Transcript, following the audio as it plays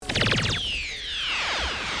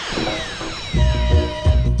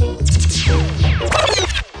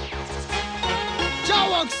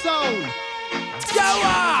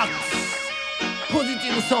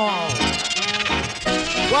evil sound.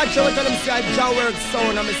 Watch out tell them say Ogaworks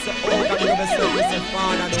sound and me say out and me say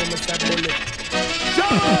Father do me say bullet.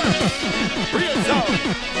 Ogaworks! Real sound.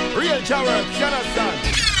 Real Ogaworks, you understand?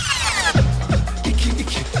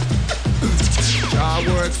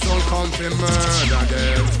 Ogaworks sound come to murder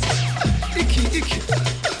them.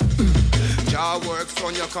 Ogaworks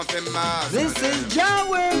sound you come to murder. This is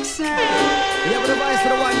Ogaworks sound. You have the voice for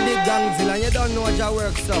the one big gangzilla and you don't know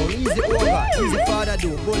Ogaworks sound. Easy over, easy Father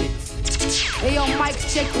do bullets. Hey yo, mic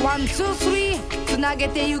check 1, 2, 3.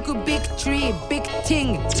 Tsunagete yuku big tree, big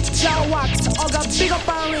thing. Ogaworks, Oga big up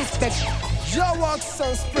and respect. Ogaworks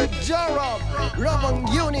sound spread J-Rob, love and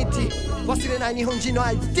unity. Wasirena Nihonji no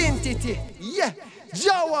identity. Yeah,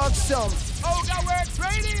 Ogaworks sound. Ogaworks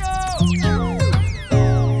Radio.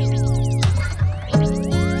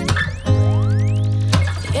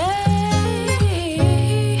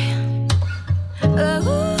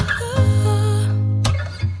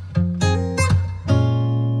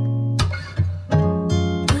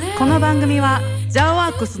この番組はジャー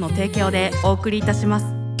ワークスの提供でお送りいたします。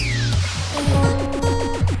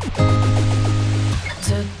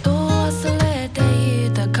ずっと忘れて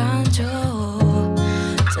いた感情、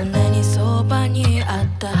常にそばにあっ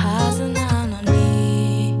たはずなの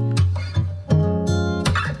に、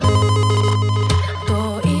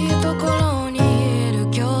遠いところにいる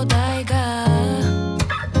兄弟が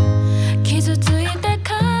傷ついて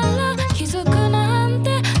から気づくなん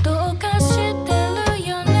てどうかしてる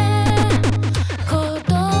よね。子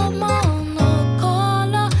供の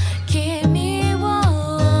頃君を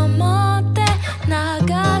思って流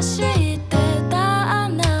してた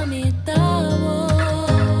涙を、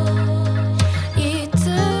いつ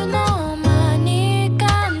の間にか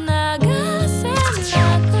流せ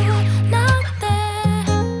なくなって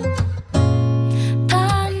た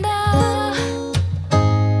んだ。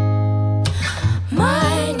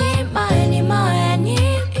前に前に前に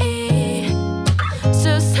進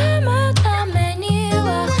むために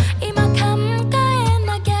は今考え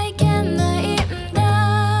なきゃいけないんだ。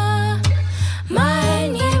前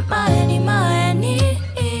に前に前に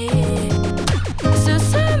進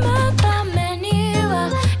むためには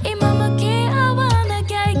今向き合わな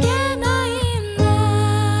きゃいけないんだ。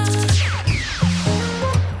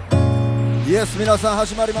 Yes 皆さん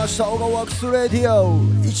始まりました Ogaworks Radio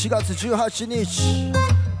 1月18日、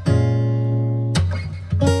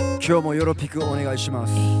今日もよろぴくお願いしま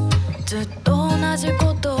す。ずっと同じ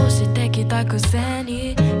ことをしてきたくせ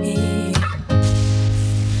に、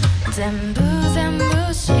全部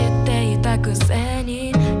知っていたくせ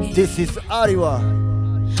に、 This is アリワ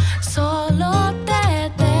揃っ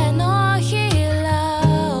て手のひら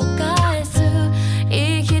を返す、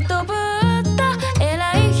いい人ぶった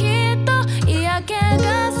偉い人嫌気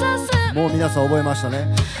がさす、もう皆さん覚えました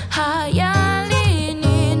ね。流行り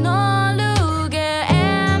に乗るゲ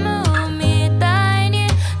ームみたいに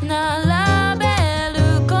並べる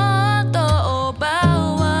言葉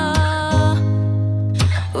は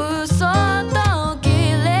嘘と綺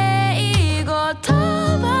麗事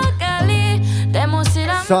ばかりでも知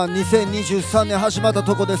らん。さあ2023年始まった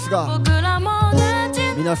とこですが、僕らも同じ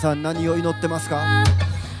皆さん何を祈ってますか？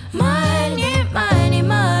前に前に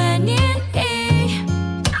前に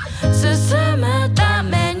進むた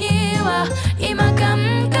めには今考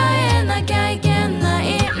えなきゃいけな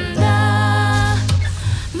いんだ。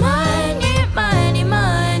前に前に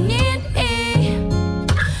前に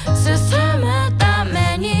進むた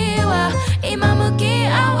めには今向き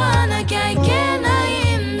合わなきゃいけな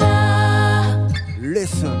いんだ。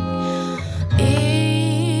 Listen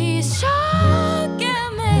一生懸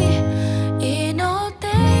命祈ってい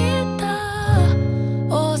た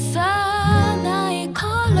幼い頃、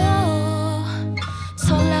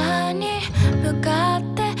空に向かっ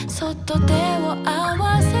てそっと手を合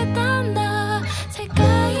わせたんだ。世界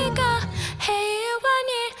が平和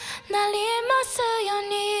になりますよう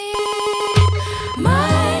に。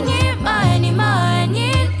前に前に前に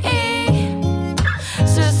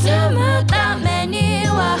進むために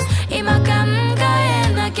は今考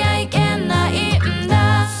えなきゃいけないん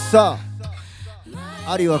だ。さ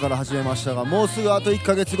あアリワから始めましたが、もうすぐあと1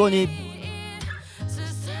ヶ月後に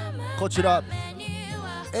こちら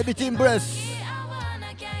エビティンブレス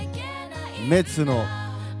メッツの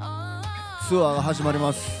ツアーが始まり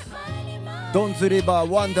ます。ドンズリバー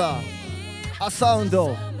ワンダーアサウン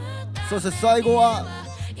ド、そして最後は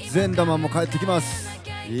ゼンダマンも帰ってきます。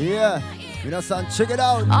いや皆さんチェックイット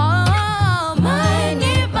アウト。前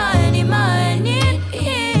に前に前に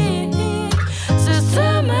進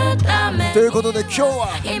むためということで今日は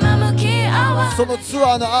今向き合わそのツ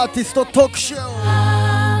アーのアーティスト特集。い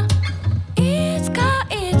つか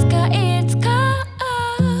いつかいつか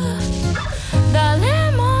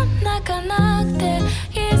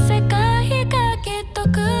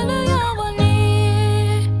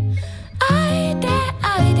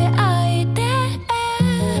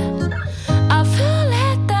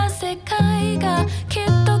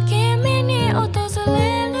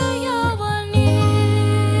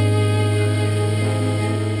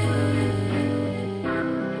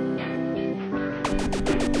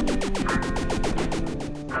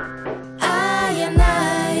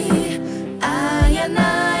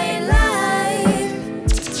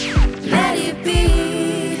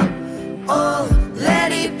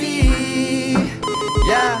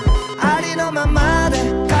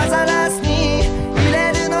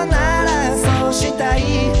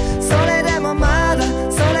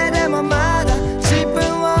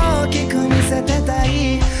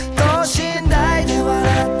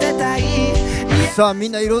さあみ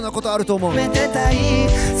んないろんなことあると思う。めでたい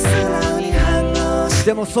素直に反応し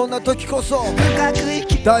でもそんな時こそ深く生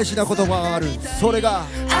き大事なことがある。それが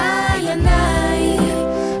あやない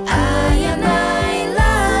あやない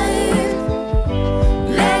life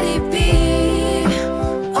Let it be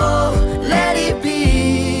Oh let it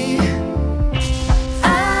be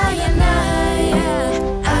あやない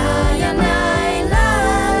あやない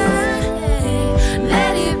life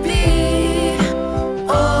Let it be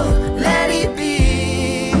Oh let it be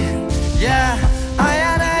Yeah あ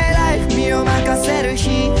やないライフ身を任せる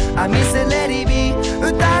日あ見せレディビー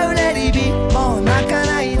歌うレディビーもう泣か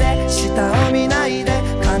ないで下を見ないで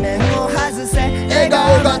仮面を外せ笑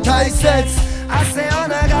顔が大切汗を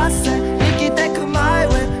流せ生きてく前へ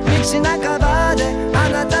道半ばであ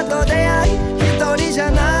なたと出会い一人じ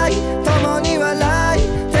ゃない共に笑い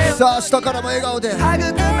手をさあ下からも笑顔で育めな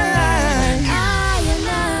いあや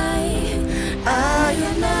ないあや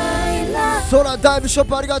ない life 空ダイブショッ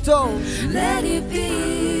プありがとう。 Let it be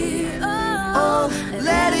Oh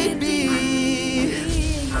let it be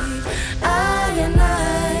あやな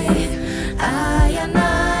いあやな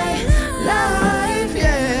い life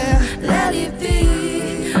Yeah Let it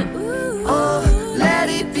be Oh let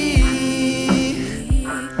it be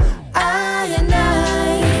あやな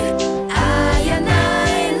いあやな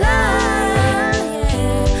い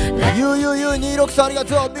life UUU263 ありが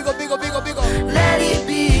とう。ビゴビゴビゴビゴ Let it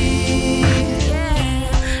be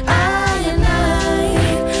あやない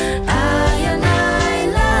あやない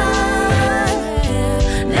life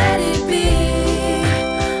Let it be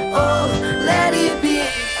Oh let it be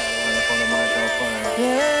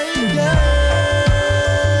Yeah yeah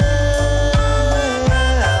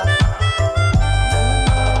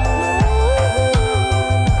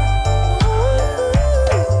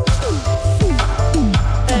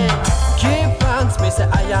キーパンツ見せ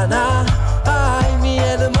あやな愛見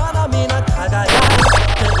えるものみな輝い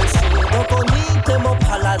てるしどこにいても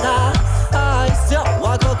パラダ愛せ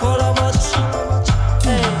は心持ち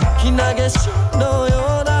ひなげしの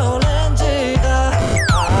ようなオレンジが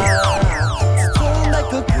包んで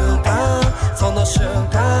く空間その瞬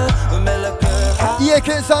間埋める空家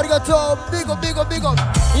健さんありがとう。ビゴビゴビゴ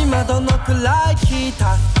今どのくらい聞い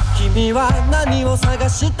た君は何を探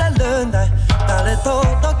してるんだい誰と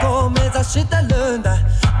どこを目指してるんだい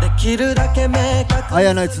できるだけ明確あ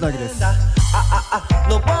やないつなぎです。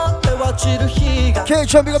登って落ちる日がケイ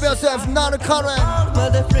ちゃんビゴビアセーフナルカレンま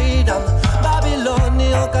でフリーダムバビロン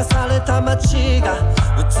に侵された街が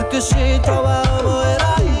美しいとは思え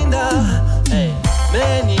ないんだ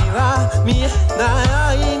目には見え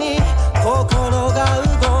ない愛に心が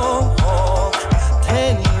動く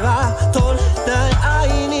手には取れない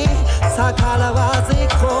愛に逆らわず行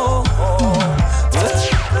こう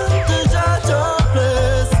Welcome to Jaja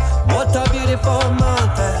Place What a beautiful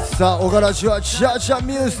mountain さあ小柄じはジャジャ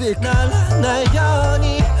ミュージックならないよう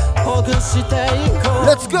にほぐしていこう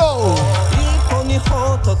Let's go 一歩二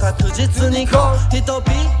歩と確実にこう人々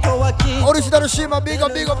はきオリジナルシーマンビゴ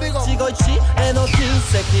ビゴビゴ一期一会の奇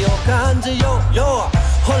跡を感じようよ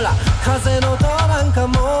ほら風の音なんか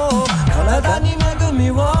も体に恵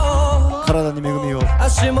みを体に恵みを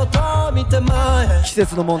足元を見て前季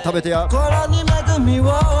節のもん食べてや心に恵み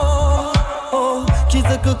を気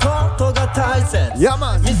づくことが大切ヤ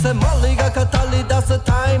マン見せ盛りが語り出す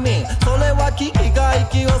タイミングそれは危機が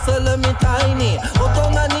息をするみたいに大人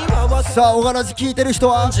には分かさあ小柄じ聞いてる人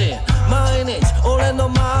はじ毎日俺の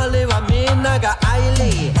周りはみんながアイ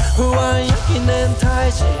リー不安や記念大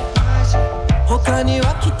使他に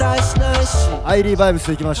は期待しないしアイリーバイブス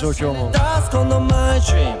いきましょう今日も出すこのマイ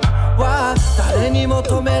ドリームは誰にも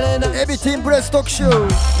止めれないエビティンプレス特集目に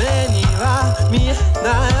は見え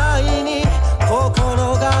ない愛に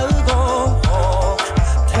心が動く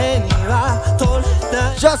手には取れ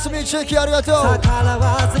ないジャスミンチェキありがとう逆ら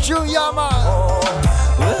わずジュンヤーマン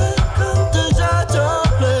Welcome to Jaja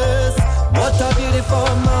Place What a beautiful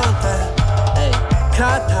mountain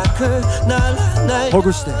硬くならないよほ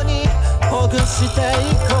ぐしてうにほぐして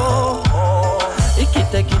いこう生き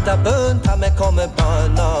てきた分溜め込むも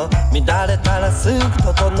の乱れたらすぐ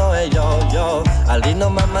整えようよありの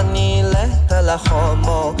ままに入れたら本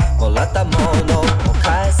望もらったものを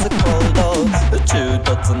返す行動宇宙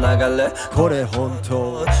とつながれこれ本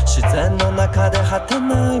当自然の中で果て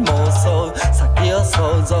ない妄想先を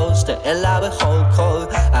想像して選ぶ方向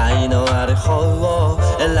愛のある方を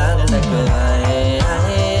選んでく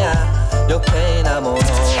余計なもの持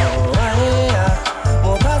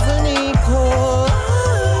たずに行こ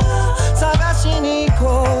う探しに行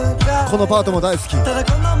こうこのパートも大好きただ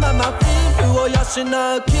このままフィールを養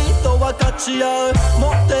うきっと分かち合う持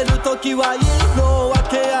ってる時は色を分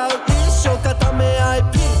け合う一生固め合い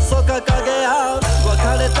ピースを掲げ合う別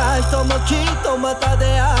れた人もきっとまた出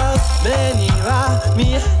会う。目には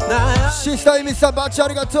見えないシスターイミさんバッチあ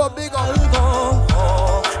りがとう。ビゴ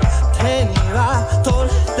手には取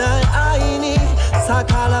れない愛に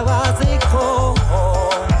逆らわず行こう。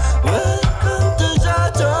 Welcome to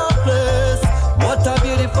Jojo Place. What a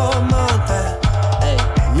beautiful mountain.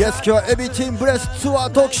 Yes 今日はエビティンブレスツアー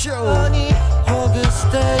特集。にほぐし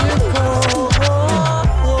てゆこう。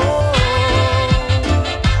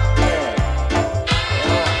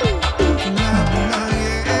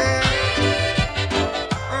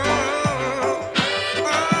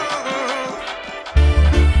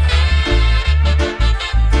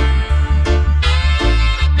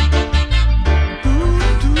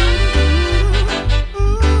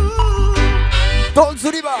ドン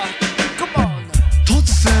ズリバー Come on。 突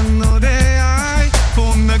然の出会い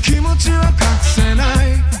こんな気持ちは隠せない。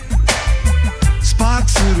スパー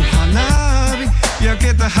クする花火焼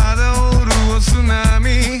けた肌を潤す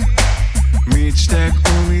波満ちてく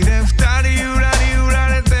海で二人ゆらり揺ら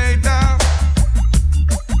れていた。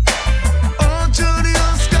オーチョリオ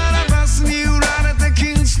スからバスに揺られてキ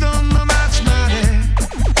ンストンの街まで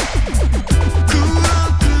黒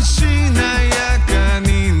くしなやか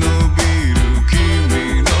に伸びる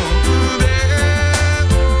君の腕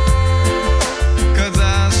かざ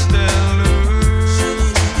してる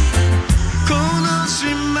この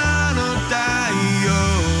島の太陽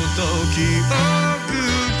と記憶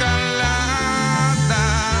から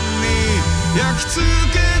に焼き付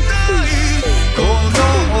けたいこの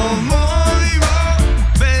想いを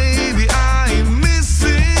Baby I'm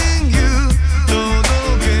missing you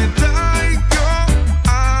届けたいよ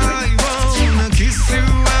I wanna kiss you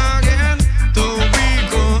again 飛び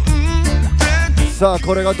込んでさあ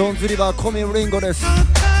これがドンズリバーコミリンゴです。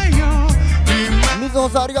たよ今みずほ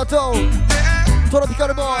さんありがとう。トロピカ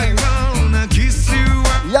ルボー I wanna kiss you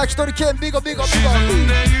again イ焼き鳥券ビゴビゴビゴ。沈ん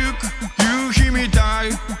でゆく夕日みた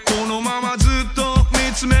いこのままずっと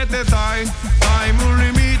見つめてたいタイム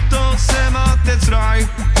リミット迫って辛い別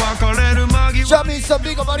れる間際ジャミーさん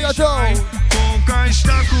ビゴもありがとう。後悔した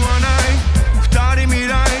くはない二人未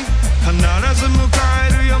来必ず迎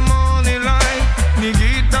えるよもう未来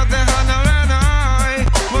握った手離れない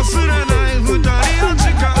忘れない二人を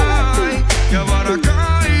誓い柔らか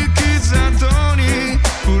い傷跡に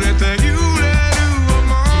触れて揺れる想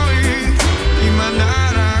い今な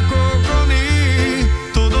らここに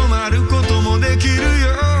とどまることもできるよ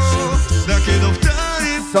だけど二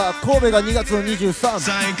人さあ神戸が2月の23、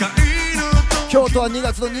再会の京都は2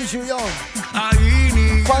月の24、愛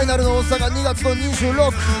にファイナルの大阪2月の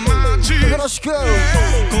26。よろしく。この想い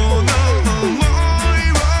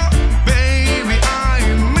を Baby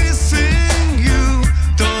I'm missing you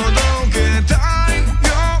届けたいよ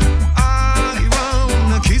I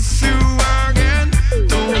wanna kiss you again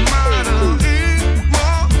止まらないも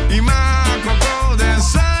う今ここで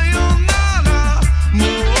さよならもう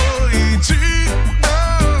一度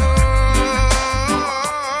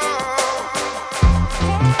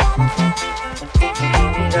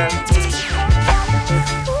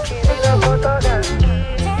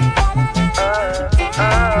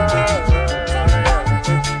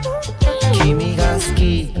君が好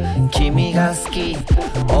き君が好き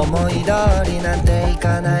思い通りなんてい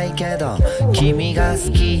かないけど君が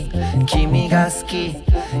好き君が好き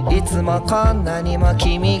いつもこんなにも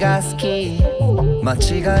君が好き間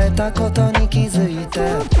違えたことに気づいて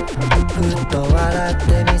ふっと笑っ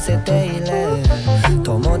てみせていれ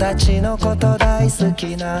友達のこと大好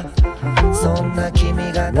きなそんな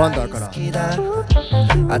君が大好きだ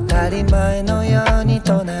当たり前のように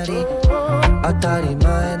隣当たり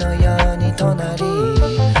前のように隣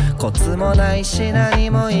コツもないし何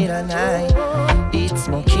もいらないいつ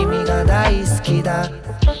も君が大好きだ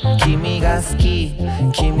君が好き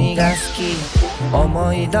君が好き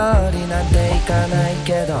思い通りなんていかない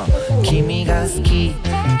けど君が好き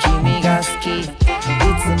君が好きいつ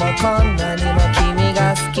もこんなにも君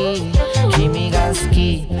が好き君が好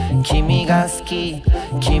き君が好き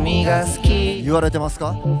君が好き言われてます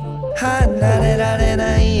か。離れられ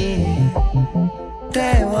ない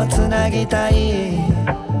手をつなぎたい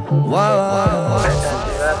俺たち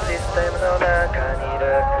はシステムの中にいる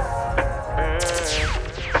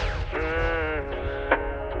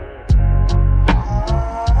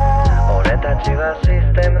俺たちはシ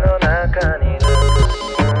ステムの中にいる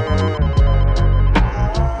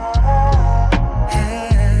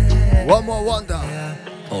One more wonder。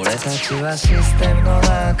俺たちはシステムの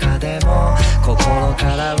中でも心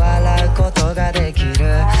から笑うことができ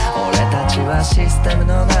る。俺たちはシステム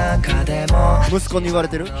の中でも息子に言われ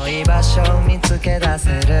てる居場所を見つけ出せ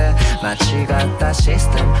る。間違ったシス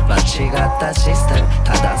テム、間違ったシステム、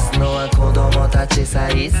正すのは子供たちさ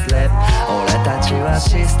えスレップ。俺たちは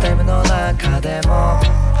システムの中でも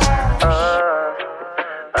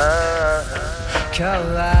今日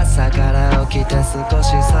は朝から起きて少し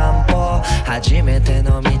散歩、初めて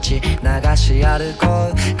の道流し歩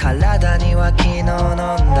こう。体には昨日飲ん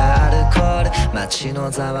だアルコール、街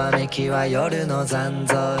のざわめきは夜の残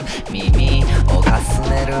像。耳をかす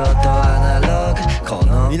める音アナログ、こ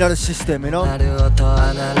のミナルシステムのなる音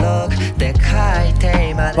アナログで書いて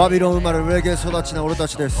今バビロン生まれレゲエ育ちな俺た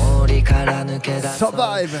ちです。森から抜け出そう。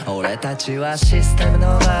俺たちはシステム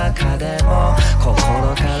の中でも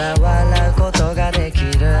心から笑うことができ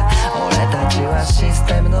る。俺たちはシス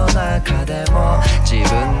テムの中でも自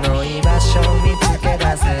分の居場所を見つけ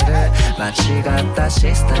出せる。間違った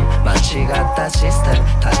システム、間違ったシステム、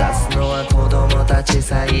正すのは子供たち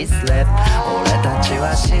さえスレップ。俺たち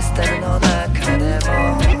はシステムの中でも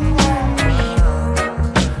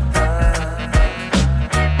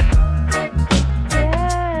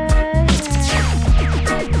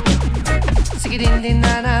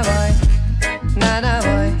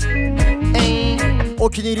お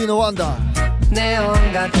気に入りのワンダー。ネオ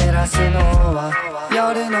ンが照らすのは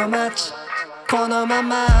夜の街、このま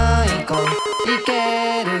ま行こう、行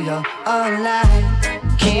けるよオンライン、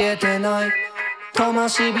消えてない灯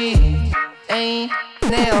火。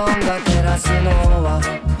ネオンが照らすのは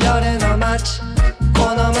夜の街、こ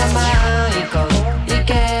のまま行こう、行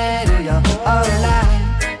けるよオンラ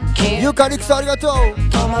イン。ユカリクスありがとう。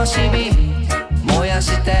灯火燃や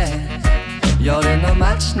して夜の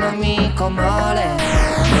街飲みこもれ。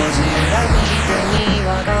路地裏右手には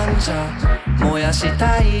ガンジャ燃やし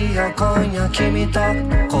たいよ今夜君と。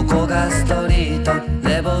ここがストリート、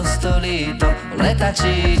レボストリート、俺たち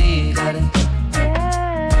リーガル起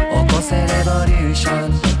こせレボリューショ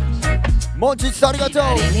ン。モンチッチありがとう。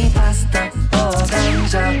にパスタオーガン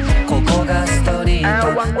ジャ、ここがストリート、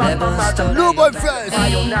レボストリート。ルーボイフェイス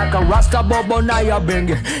Sayonaka Rasta Bobo Naya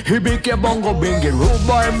Bingi Hibike Bongo Bingi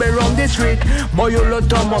Rubo Embe on the street Moyolo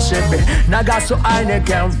Tomo Sebe Nagasu Aine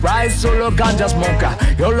Ken Rise Solo Ganja Smoker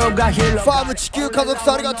Yologa Hilo ファーム地球家族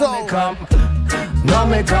さんありがとう。 No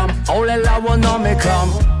me come Ole Lawo no me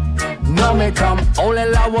come No me come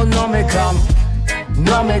Ole Lawo no me come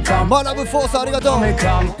No me come マラブフォースありがとう。 No me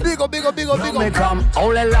come ビゴビゴビゴビ No ゴ me come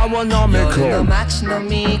Ole Lawo no me 夜の come 街飲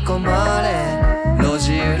みこもれ。路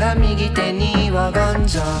地裏右手にはガン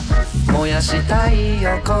ジャ燃やしたい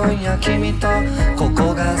よ今夜君と。こ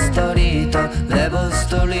こがストリート、レボス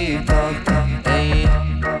トリート。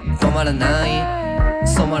止まらない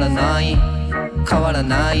染まらない変わら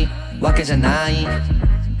ないわけじゃない。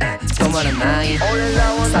止まらない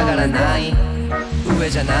下がらない上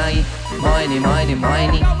じゃない前に前に前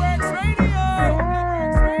に。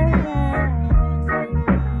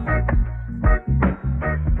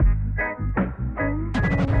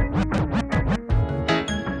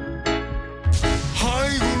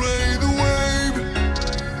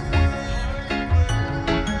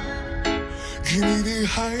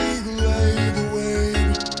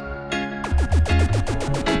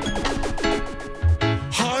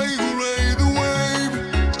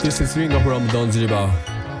This is Ringo from Don's River.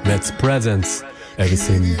 Let's present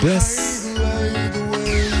everything this.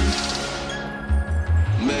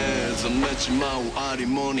 目覚めちまうアーリー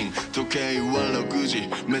モーニング、時計は6時、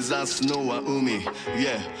目指すのは海、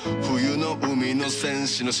yeah、 冬の海の戦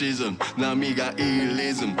士のシーズン、波がいい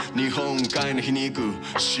リズム、日本海の皮肉、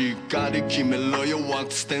しっかり決めろよワッ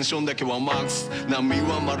クス、テンションだけはマックス、波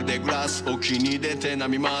はまるでグラス、沖に出て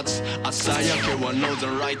波待つ、朝焼けはノーザ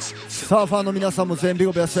ンライツ、サーファーの皆さんも全ビ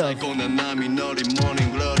ゴベアセル。最高な波乗りモーニ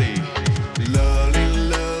ングローリー、Lolly,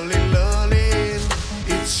 lolly, lolly,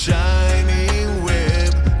 it's shining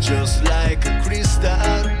web, just like a crystal,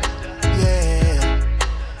 yeah,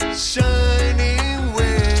 shining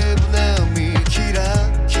web, 波キラ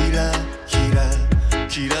キラキラ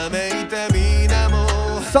きらめいたみなも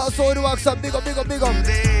サウスオイルワークさんビゴビゴビゴ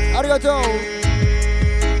ありがとう。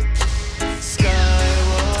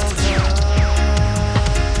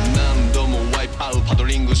パド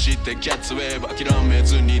リングしてキャッツウェーブ諦め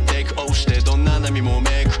ずにテイクオフしてどんな波も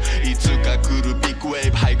メイク、いつか来るビッグウェ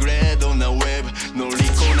ーブハイグレードなウェーブ乗り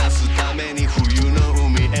こなすために冬の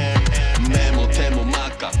海へ、目も手も真っ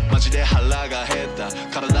赤マジで腹が減った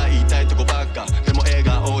体痛いとこばっかでも笑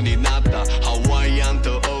顔になった、ハワイアン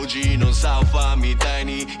と OG のサーファーみたい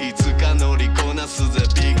にいつか乗りこなすぜ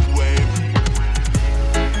ビッグウェーブ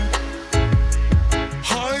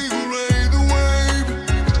ハイグ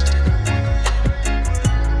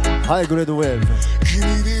ハイグレードウェーブ君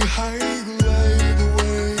にハイグレードウェ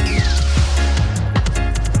ーブ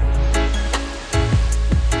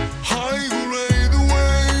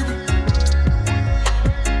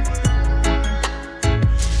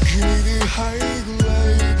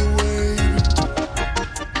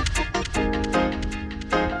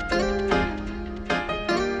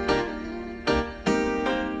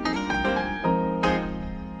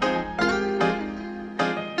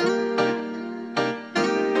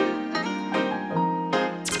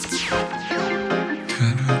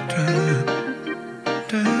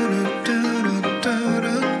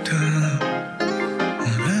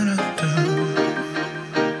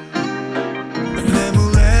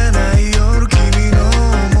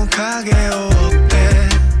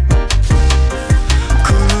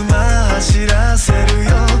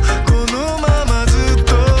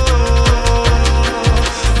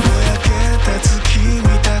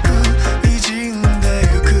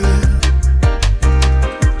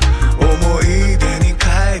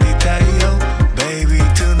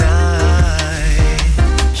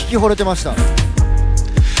惚れてました。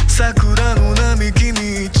桜の並木道、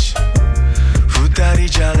二人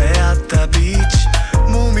じゃれ合ったビーチ、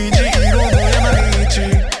もみじ色の山道、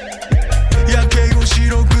夜景を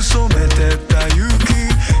白く染めてた雪、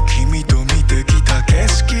君と見てきた景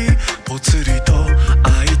色、ぽつりと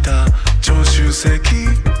空いた助手席、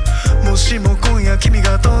もしも今夜君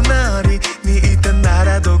が隣にいたな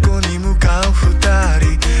らどこに向かう二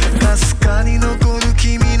人、かすかに残る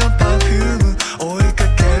君のパフューム、追いか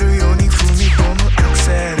けるように踏み込むアク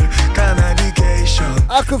セル、カナビゲーショ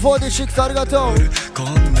ン、アク46ありがとう。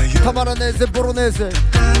たまらねえぜボロネーゼ。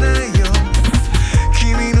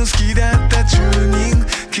君の好きだったチューニング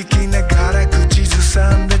聞きながら口ずさ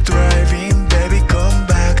んでドライビング、 Baby come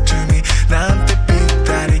back to me なんてぴっ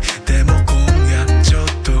たり、でも今夜ちょっ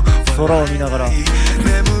と空を見ながら眠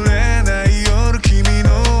れない夜君の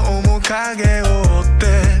面影を追って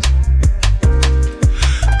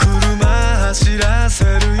車走らせ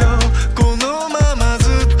るよ、このままず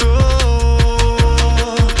っとぼ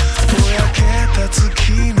やけた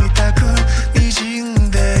月みたく滲ん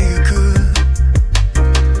でゆく、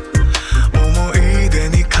思い出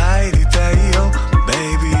に帰りたいよ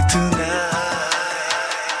Baby tonight。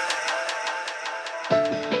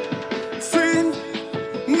 Sing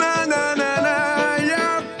na na na na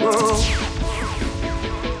yeah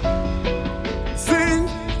Sing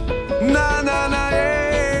na na na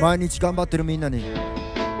yeah。 毎日頑張ってるみんなに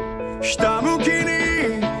ひたむき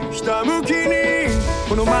にひたむきに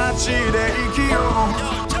この街で生きよう。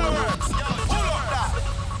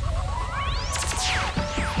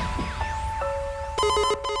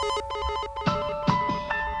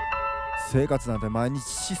生活なんて毎日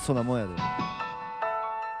質素なもんやで。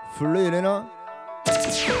古いねな。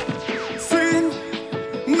 Sing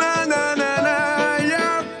na na na na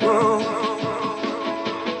yeah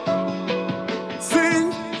Sing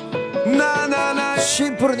na na na。 シ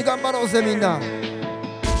ンプルに頑張ろうぜみんな。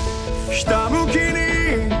ひたむき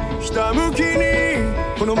にひたむきに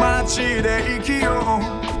この街で生きよ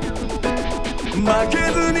う。負け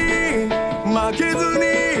ずに負けずに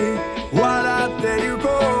笑ってゆこ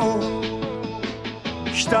う。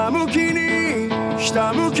ひたむきにひ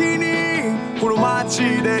たむきにこの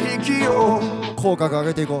街で生きよう。口角上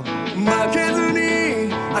げていこう。負けずに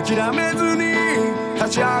諦めずに立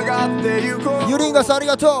ち上がってゆこう。ユリンガスあり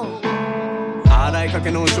がとう。洗いかけ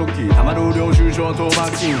の食器たまる領収書と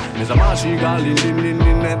罰金、目覚ましがリンリンリンリ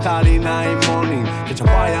ンね足りないモーニング、ケチャ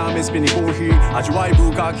ファイヤーメスピにコーヒー、味わい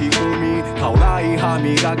深き海、顔らい歯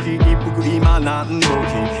磨き一服今何時、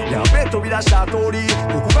やべ飛び出した通り、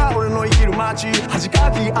ここが俺の生きる街、恥か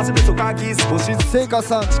き汗べそかき少しずつ聖火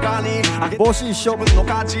さん地下に上げ帽子一緒分の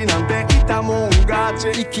価値なんていたもん勝ち、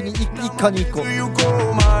一気に一家に一個。行こ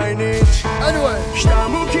う毎日 Anyway ひた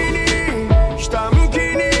むきにひたむき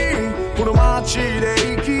にこの街で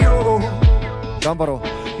生きよう。頑張ろう。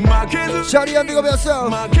負けずシャリアンビゴビアス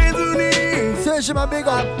負けずに選手マンビ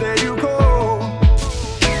ゴってゆこう。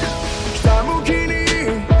ひたむきに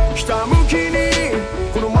ひたむきに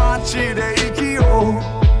この街で生きよ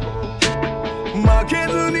う。負け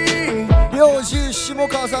ずに漁師下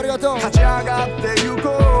川さんありがとう。立ち上がってゆこ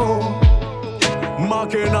う。負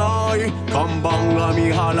けない看板が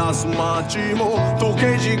見晴らす街も、時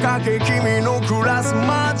計仕掛け君の暮らす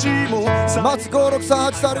街も、松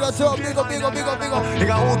5638さんありがとう。ビゴビゴビゴビゴ。笑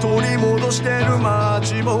顔取り戻してる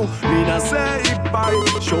街も、みんな精一杯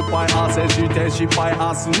しょっぱい汗して失敗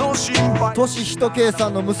明日の心配。年人計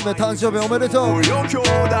算の娘誕生日おめでとう。およ兄弟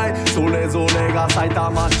それぞれが咲いた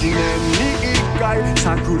街、年に一回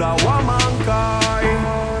桜は満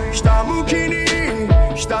開。ひたむきに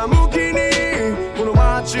ひたむきにこの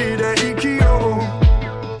街で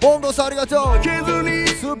りがとう。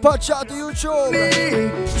スーパーチャート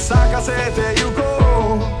YouTube 咲かせてゆ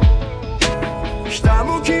こう。ひた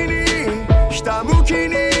むきにひたむき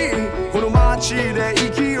にこの街で生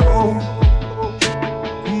きよう。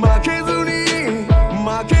負けずに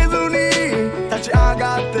負けずに立ち上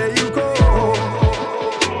がってゆこう。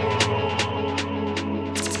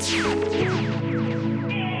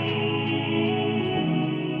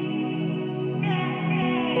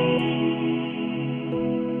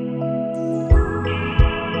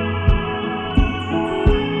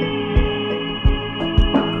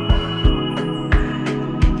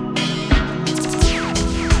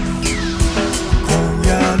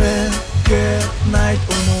ない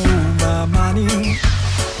と思うままに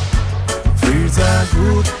Feel the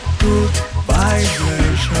good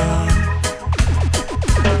vibration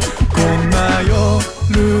こんな夜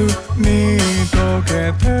に溶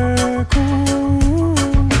けてく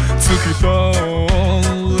月と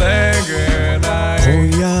レゲナイ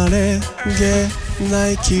今夜レゲナ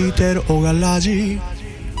イ聴いてるオガラジ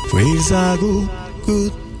Feel the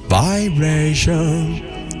good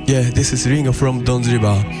vibration Yeah, this is Ringo from Don's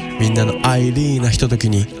River みんなのアイリーなひととき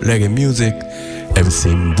にレゲミュージック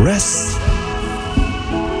Everything Bless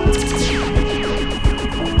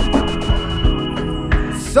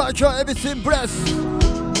さあ今日は Everything Bless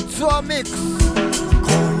ツアーミックス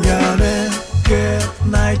今夜レゲ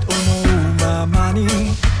ナイト思うままに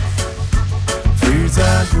Feel the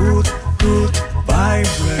good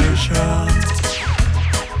vibration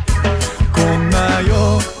こんな夜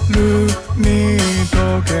に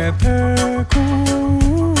溶けてく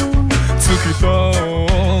月と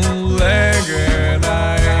レゲ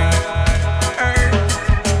ナイ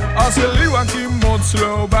焦りは気持ちス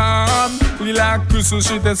ローバーンリラックス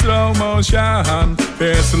してスローモーション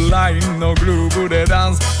ベースラインのグルーブでダ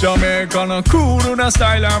ンスジャメイカのクールなス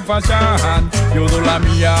タイルファッション夜空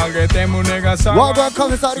見上げて胸がさワーバーカ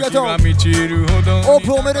フェさんありがとう満ちるほどオー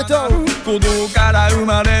プンおめでとう鼓動から生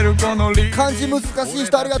まれるこのリ漢字難しい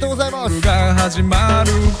人ありがとうございますが始ま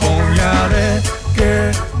る今夜レ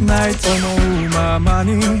ゲナイトのまま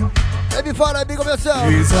にエビファーライビゴミヤさん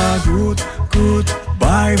It's a good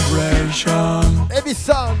vibration エビ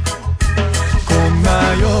さんこん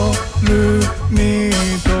な夜に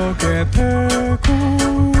溶けてく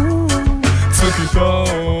月と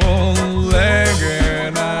レ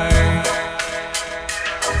ゲナイ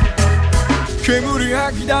煙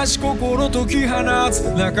吐き出し心解き放つ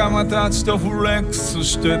仲間たちとフレックス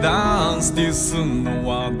してダンスディスんの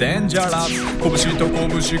はデンジャラス拳と拳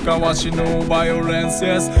交わしのバイオレンス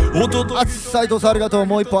です音と斉藤さんありがとう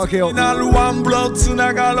もう一歩開けようなるワンブロッつ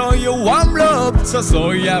ながろうよワンブロ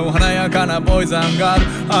ッ誘い合う華やかなボイザンガ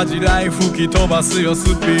ール味らい吹き飛ばすよス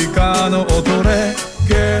ピーカーの音レ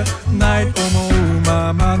ゲナイト思う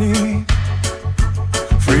ままに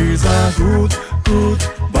Feel the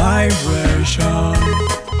good vibration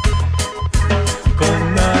こ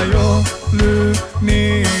んな夜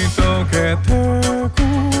に溶けてく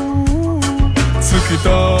月と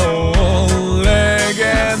レゲ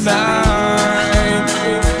ナ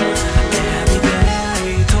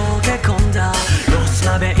イ溶け込んだロス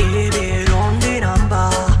なベイビーロンリーナン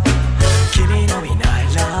バー君のいない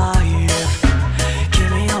ライフ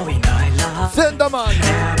君のいないライフセンダマン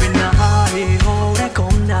Every night 惚れ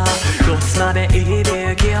込んだロスなベイビ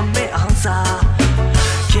ー Give me answer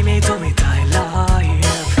君と見たいライ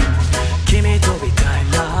フ君と見たい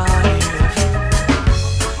ライ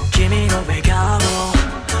フ君の笑顔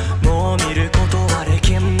もう見ることはで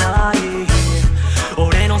きない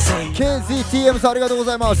俺のせい KZTM さんありがとうご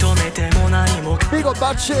ざいます認めても何もビゴ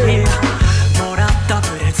バッチもらった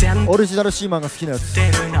プレゼントオリジナルシーマンが好きなやつ出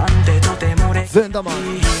るなんてとてもレゼンダマン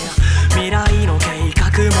未来の計画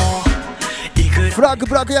もいくフラッグ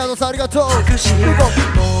ブラックヤードさんありがとう隠しビゴ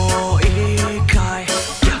もう一回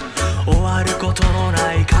終わることの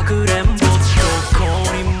ないかくれんぼどこ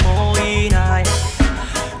にもいない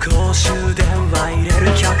公衆電話入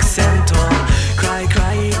れる客船と Cry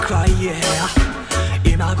cry cry yeah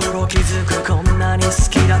今頃気づくこんなに好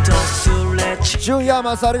きだとすれ違ジュンヤー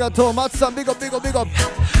マンさんありがとう松さんビゴビゴビゴ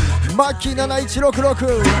マッキー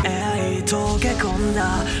7166溶け込ん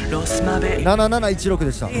だロスマベイ7716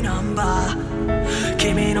でしたナンバー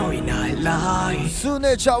君のいないライスー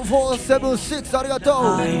ネーチャー476ありが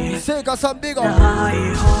とうセイカさんビゴ惚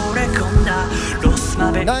れ込んだロス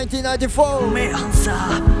マベイ1994メアンサ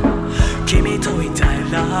ー君といた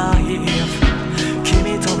いライフ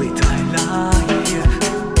君といたいライフ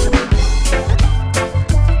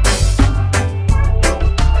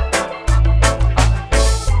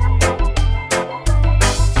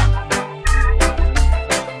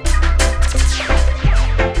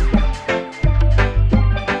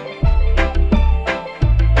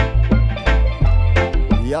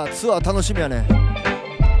さあツアー楽しみやね。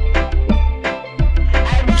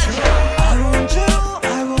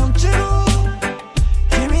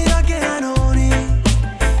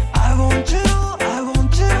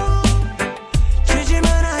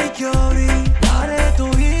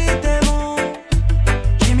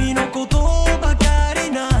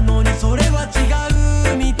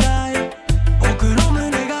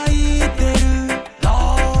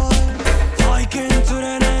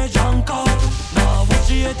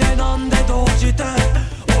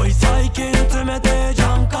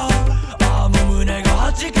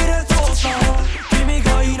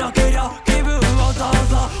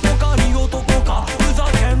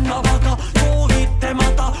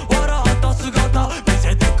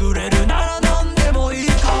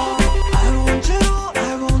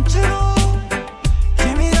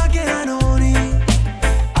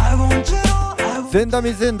ゼンダ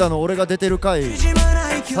ミゼンダの俺が出てる回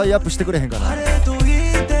再アップしてくれへんかな。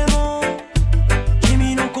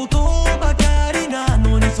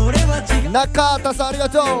中畑さんありが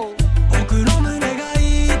とう。僕の胸が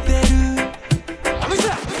言ってる。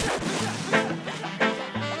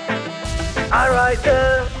Alright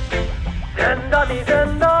then ゼンダミゼ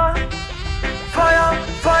ンダ Fire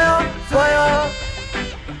Fire Fire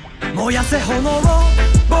燃やせ炎を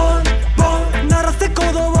ボンボン鳴らせ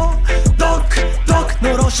鼓動をドクドク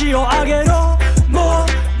のろしを上げろも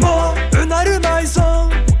うなるまいソン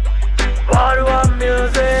ワールワンミュ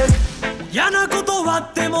ージック嫌なことはあ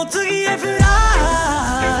っても次へフラ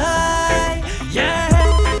イ Yeah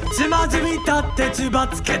つまずいたってつば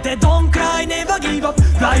つけて Don't cry never give up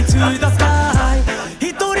Fly to the sky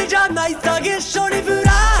一人じゃないさ一緒にフ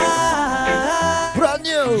ライ Brand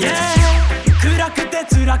new Yeah 暗くて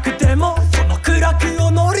辛くてもその暗く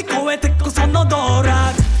を乗り越えてこそのド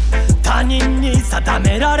ラッグ他人に定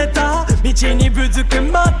められた道にぶずく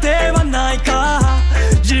まではないか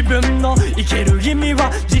自分の生きる意味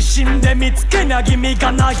は自信で見つけな君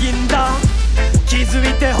がないんだ気づ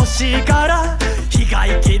いてほしいから日が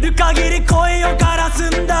生きる限り声を枯らす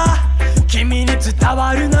んだ君に伝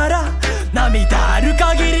わるなら涙ある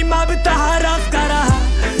限りまぶた晴らすから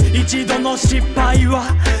一度の失敗は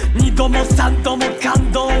二度も三度も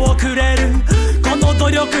感動をくれるこの努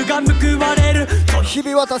力が報われる日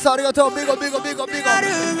々渡さありがとうビゴビゴビゴビゴ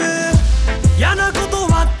嫌なこと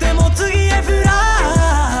はあっても次へフラ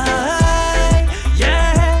イ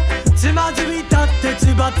Yeah つまずいたって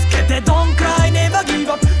つばつけて Don't cry never give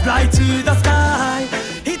up Fly to the sky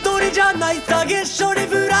一人じゃないさ一緒に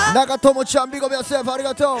フライ中友ちゃんビゴビゴセーフあり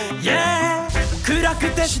がとう Yeah 暗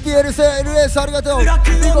くて CTLCLS ありがとう暗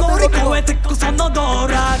くを乗り越えてこそのド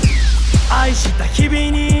ラッグ愛した日々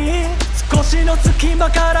に少しの隙間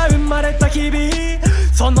から生まれた日々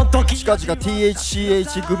その時近々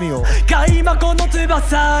THCH 組を開幕の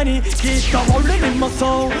翼にきっと俺にも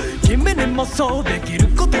そう君にもそうできる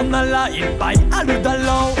ことならいっぱいあるだ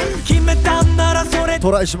ろう決めたんならそれ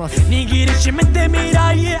トライします握りしめて未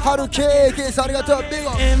来へ春 KK ありがとうビ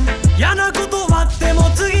ゴ嫌なことはあっても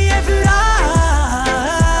次へフライ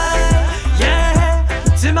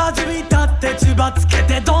Yeah つまずいたってつばつけ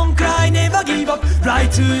て Don't cry never give up Fly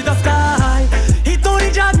to the sky 一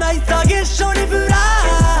人じゃないさ一緒にフライ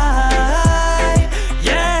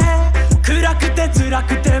Yeah 暗くて辛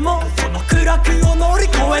くてもその暗くを乗り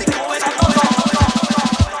越えて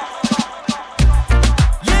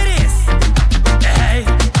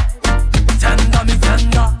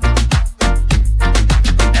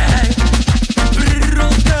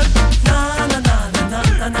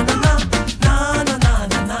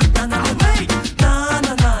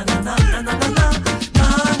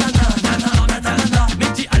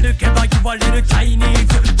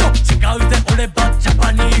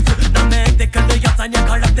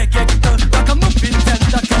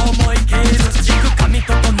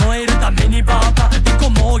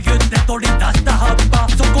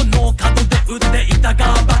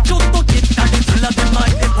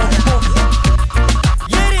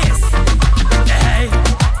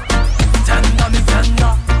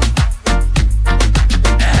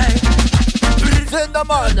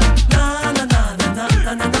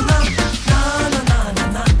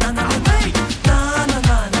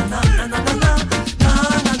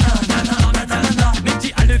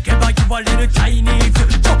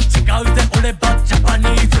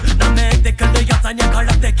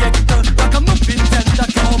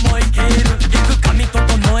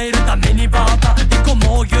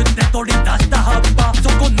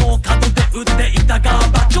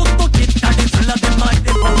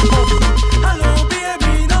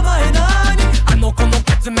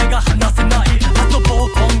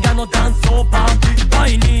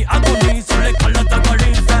Finding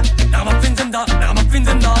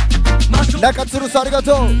中鶴さんありが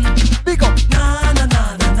とう。ビコ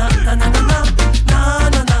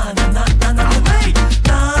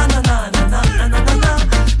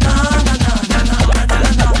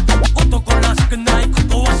男らしくないこ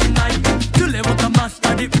とはしない、ズレを騙し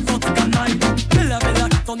たり嘘つかない、ベラベラ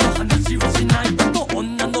人の話はしない、と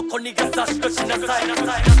女の子に優しくしなさい。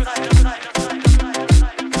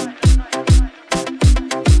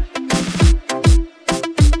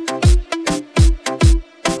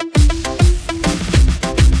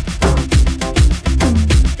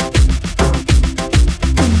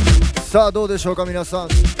さあどうでしょうか皆さん。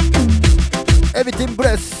エビティンブ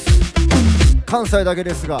レス関西だけ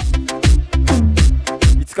ですが、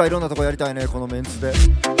いつかいろんなとこやりたいね、このメンツで。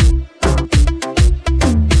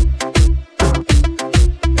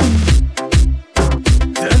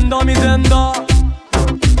全だ未然だ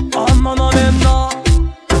あんまなめんな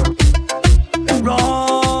ラ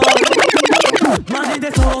ーマジ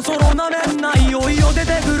でそろそろなめんな、いよいよ出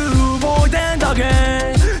てくる動いてんだけ、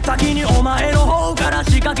先にお前の方から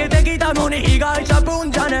仕掛けてきたのに被害者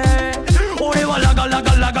分じゃねえ、俺はラガラ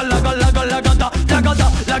ガラガラガラガラガダラガ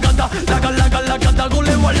ダラガダラガラガラガダ、こ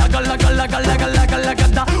れはラガラガラガラガラガラガ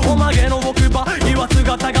ダ、おまげの奥歯言わす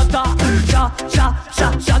ガタガタ、シャシャシ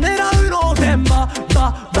ャシャ狙うの天馬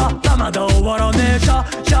バババまだ終わらねえ、シャ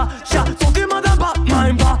シャシャそけまだバマ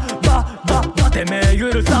インババババてめえ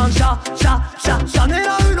許さん、シャシャシャシャ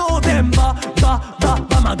狙うの天馬ババ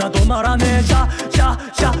バまだ止まらねえ、シャシャ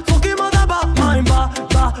シャそけまだバマインバ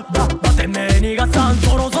バババてめえ逃がさん、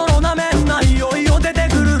そろそろなめんな、いよいよ出て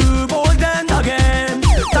くるルーボーイゼンだけ、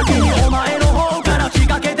先にお前の方から仕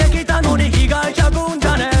掛けてきたのに被害者分じ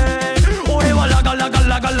ゃねえ、俺はラガラガ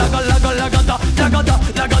ラガラガラガラガダラガダ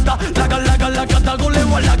ラガダラガラガラガダ、これ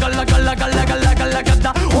はラガラガラガラガラガラガ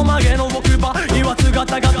ダ、おまげの奥歯言わすガ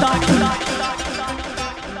タガタ。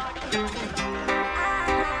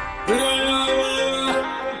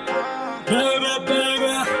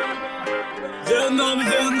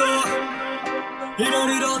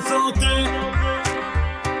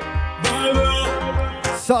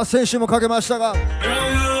さあ先週もかけましたが、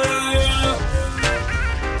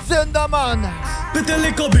ゼンダーマンプテ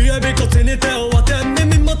リコビエビコツに手を当て、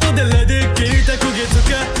耳元でレディー聞いて釘付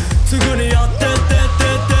け、すぐにやってってっ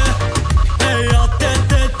てやってっ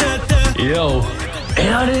てって Yo エ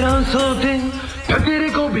ラリランソーティン、プテ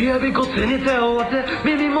リコビエビコツに手を当て、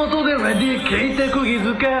耳元でレディー聞いて釘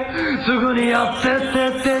付け、すぐにやってって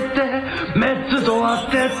ってメッツと割っ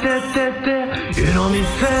てってって You know me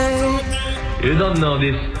say You don't know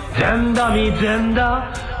this Zenda me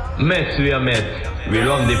Zenda Mets we are Mets We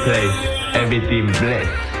run the place Everything blessed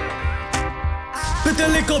プテ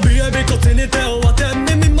リコビエビコツに手を当て、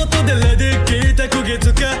耳元でレディー聞いて釘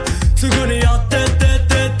付け、すぐにやってってっ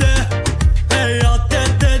てやってっ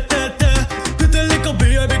てってプテリコ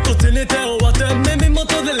ビエビコツに手を当て、耳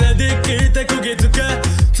元でレディー聞いて釘付け、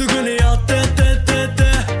すぐにやってってって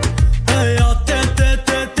やってって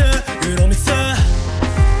ってYou know me say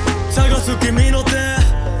探す君の手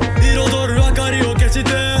彩る明かりを消して、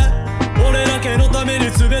俺だけのため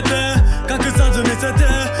に全て隠さず見せて、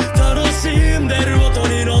楽しんでる音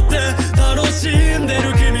に乗って楽しんで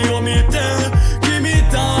る君を見て、君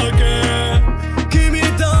だけ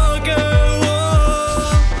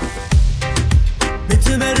見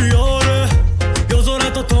つめる夜、夜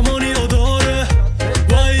空と共に踊る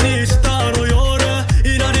ワイにしたあの夜、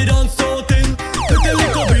いなりダンスソーティン、プテリ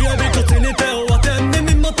コビエビコツに手を当て、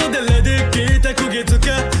耳元でレディー聞いて釘付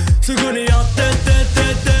け、すぐにやってって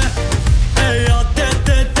やってっ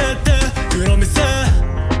てYou know me say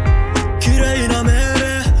綺麗な目で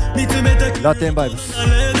見つめてラテンバイブスこ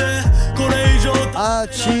れ以上あ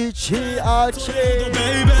ちちあちベイベ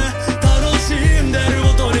ー、楽しんでる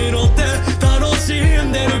音に乗って楽し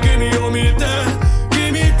んでる君を見て、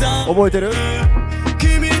君だ覚えてる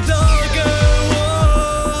君だけ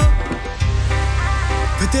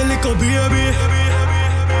プテリコビエビ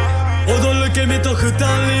踊る君と二人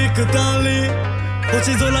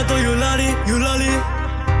星空とゆらりゆらり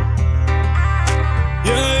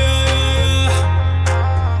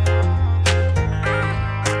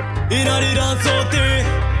いなりダンソーティー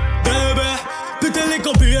ベイベー、プテリ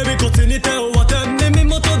コビエビコツに手を当て、耳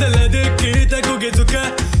元でレディー聞いて釘付け、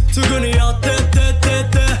すぐにやってって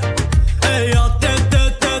やってっ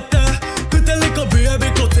てプテリコビエビ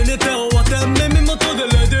コツに手を当て、耳元でレ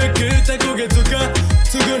ディー聞いて釘付け、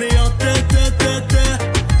すぐにやってってや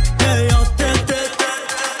ってって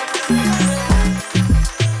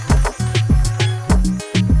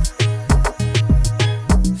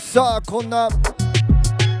さあこんな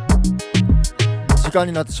時間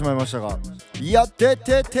になってしまいましたが、やって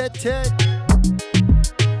て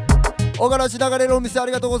小柄し流れるお店あ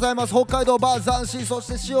りがとうございます。北海道バー斬新、そし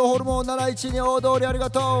て塩ホルモン71に大通りあり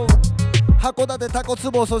がとう。函館タコ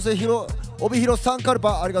ツボ、そして帯広サンカル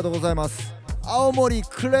パありがとうございます。青森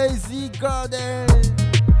クレイジーガーデ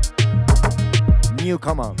ンニュー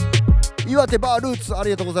カマン、岩手バールーツあ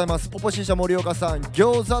りがとうございます。ポポシーシャ森岡さん、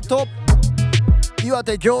餃子と岩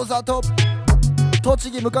手餃子と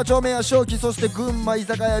栃木無課町名や正気、そして群馬居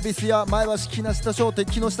酒屋恵比寿屋、前橋木下商店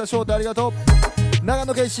ありがとう。長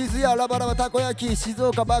野県静谷ラバラバたこ焼き、静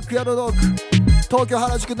岡バックヤードドッグ、東京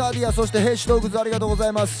原宿ナディア、そして兵士ドッグズありがとうござ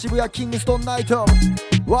います。渋谷キングストンナイト、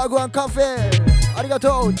ワグワンカフェありが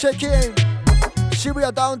とう。チェックイン渋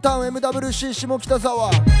谷ダウンタウン MWC 下北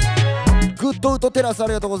沢、グッドウッドテラスあ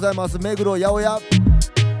りがとうございます。目黒八百屋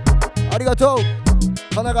ありがとう。神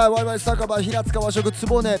奈川ワイワイ酒場、平塚和食つ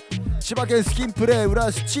ぼね、千葉県スキンプレイ浦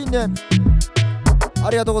安チンネ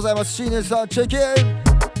ありがとうございます。シーネさんチェックイン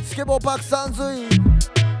スケボーパークサンズイ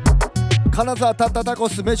金沢タッタタコ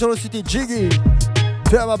スメトロシティジギー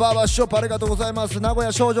富山バーバーショップありがとうございます。名古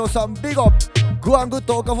屋少女さんビゴグワングッ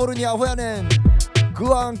ドオカフォルニアアホやねん、グ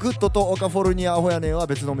ワングッドとオカフォルニアアホやねんは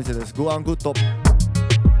別のお店です。グワングッドジ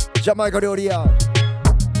ャマイカ料理屋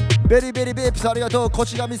ベリベリベープスありがとう。こ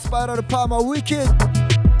ちがみスパイラルパーマウィキッド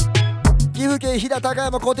岐阜県飛騨高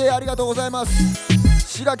山固定ありがとうございます。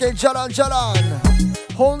滋賀県ジャランジャラン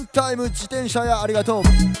本タイム自転車屋ありがとう。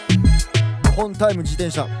本タイム自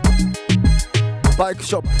転車バイク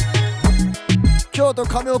ショップ京都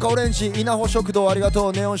亀岡オレンジ稲穂食堂ありがと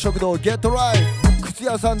う。ネオン食堂ゲットライ靴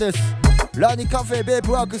屋さんです。ラニカフェベー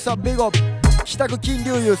プワークサビゴ北区金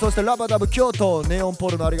龍湯、そしてラバダブ京都ネオンポ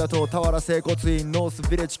ルノありがとう。俵整骨院ノース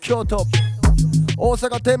ビレッジ京都大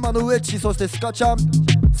阪天満のウエッジ、そしてスカちゃん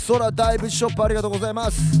空ダイブショップありがとうござい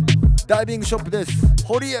ます。ダイビングショップです。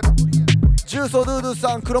堀江重曹ドゥードゥ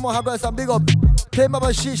さん黒門箱屋さんビゴ天満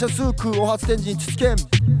橋 C 社スークお初天神実現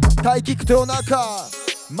タイキック豊中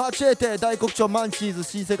マチエテ大黒町マンチーズ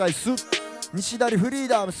新世界ス西成フリー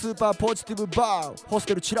ダムスーパーポジティブバーホス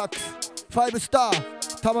テルチラックス5スター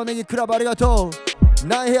玉ねぎクラブありがとう。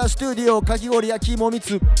ナイヘアスタジオかき氷焼き芋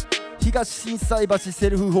蜜東心斎橋セ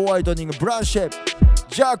ルフホワイトニングブランシェ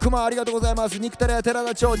ジャークマンありがとうございます。肉タレや寺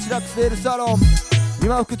田町チラックスネイルサロン三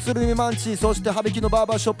馬福鶴見マンチ、そして羽引きのバー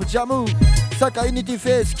バーショップジャムサッカーユニティフ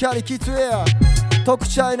ェイスキャリキッズウェア徳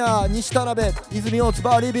チャイナ西田辺泉大津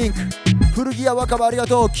バーリビング古着屋若葉ありが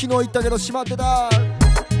とう。昨日行ったけど閉まってた。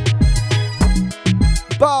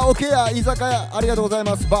バーオケア居酒屋ありがとうござい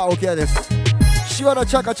ます。バーオケアです。岸原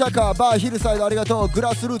チャカチャカバーヒルサイドありがとう。グ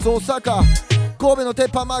ラスルーツ大阪神戸の鉄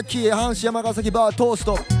板マッキー阪神山ヶ崎バートース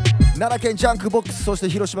ト奈良県ジャンクボックス、そして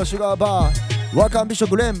広島シュガーバー和漢美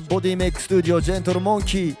食レンボディメイクスタジオジェントルモン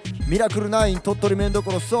キーミラクル9鳥取麺ど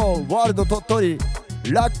ころそうワールド鳥取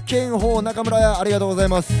ラッケンホー中村屋ありがとうござい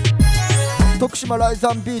ます。徳島ライ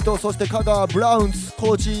ザンビート、そして香川ブラウンズ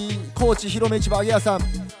高知広め市場揚げ屋さん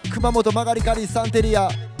熊本曲がりカリーサンテリア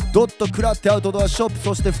ドットクラッテアウトドアショップ、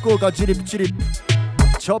そして福岡ジリップチリップ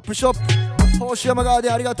チョップショップ星山ガーデ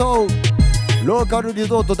ンありがとう。ローカルリ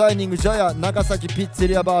ゾートダイニングジャヤ長崎ピッツェ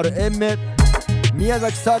リアバール延命宮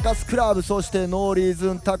崎サーカスクラブ、そしてノーリー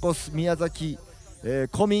ズンタコス宮崎、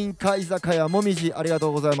古民家居酒屋もみじありがと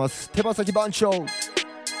うございます。手羽先番長ビ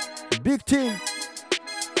ッグティン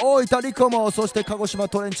大分リコモ、そして鹿児島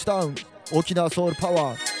トレンチタウン沖縄ソウルパ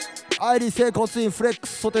ワーアイリ整骨院フレック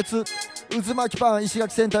スソテツ渦巻きパン石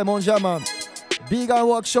垣戦隊モンジャーマンビーガン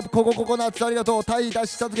ワークショップココココナッツありがとう。タイだ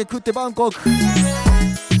し茶漬け食ってバンコク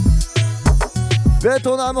ベ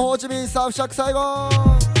トナムホーチミンサーフシャック最後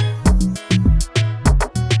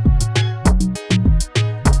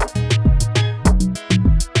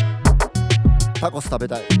タコス食べ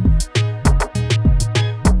たい。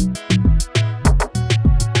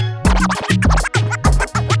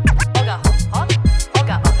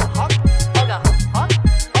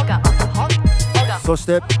そし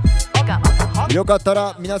てよかった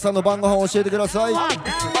ら皆さんの晩ご飯を教えてください。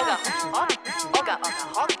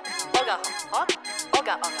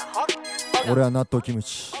俺は納豆キム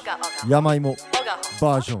チ山芋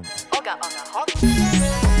バージョン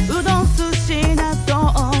うどん寿司納豆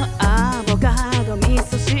アボカド味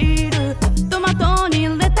噌汁トマトに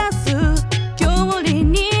レタスきゅうり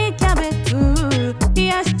にキャベツ冷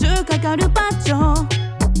やし中華カルパッチョ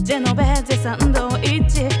ジェノベーゼサンドイッ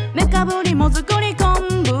チメカブリもずくり昆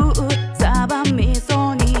布サバ味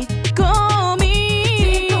噌煮込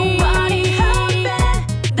みちくわにはんぺ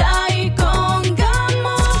大根がも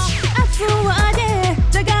厚揚げ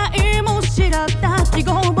じゃがいも白滝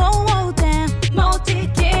ごぼう天もちきうん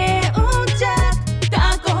ちゃ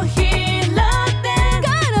タコひら天か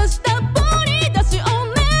らしたっぽりだしお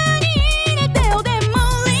ねに入れておでん盛り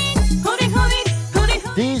ほりほりほり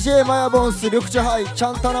ほり DJ マヤボンス緑茶ハイチ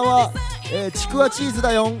ャンタナは、ちくわチーズ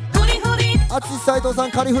だよん。あつし斉藤さ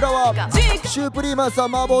んカリフラワー。シュープリーマンさ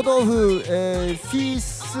ん麻婆豆腐、フィー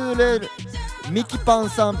スレルミキパン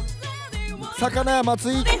さん魚屋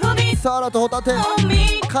松井サーラとホタテ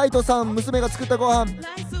カイトさん娘が作ったご飯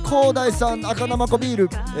広大さん赤生子ビール、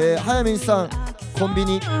早見さんコンビ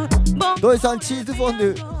ニドイさんチーズフォン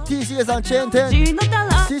デュ TCA さんチェーン店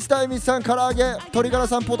シスターエミさん唐揚げ鶏ガラ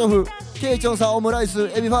さんポトフケイチョンさんオムライ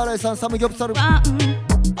スエビファーライさんサムギョプサルア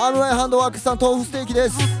ムライハンドワークさん豆腐ステーキで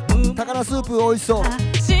す高菜スープ美味しそう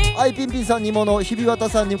アイピンピンさん煮物日比綿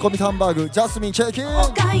さん煮込みハンバーグジャスミンチェキン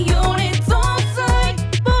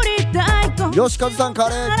吉和さんカ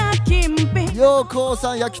レー陽光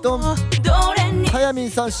さん焼き豚早見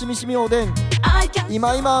さんしみしみおでん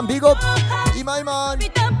今今んビゴ今今ん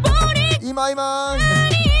今今ん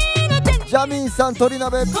ジャミンさん鶏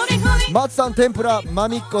鍋松さん天ぷらマ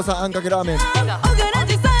ミッコさんあんかけラーメン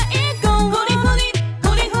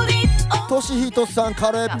トシヒトさん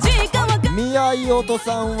カレー宮井音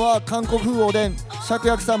さんは韓国風おでん芍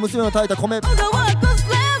薬さん娘の炊いた米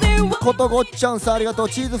ことごっちゃんさんありがとう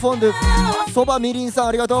チーズフォンデュそばみりんさん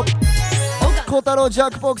ありがとう小太郎ジャ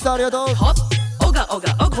ックポークさんありがとう小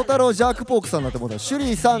太郎ジャックポークさんだと思ったシュ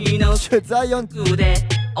リーさんザイオンチ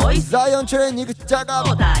ュレン肉じゃが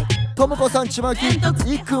ともこさんちまきい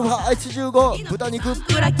っくんは85豚肉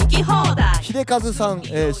秀和さん、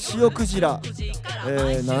塩クジラ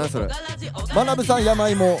なんだそれまなぶさん山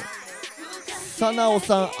芋さなお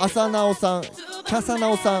さん朝なおさんキャサナ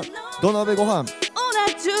オさん土鍋ご飯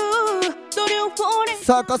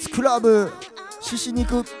サーカスクラブしし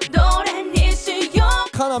肉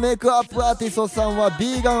カナメイクアップアーティストさんは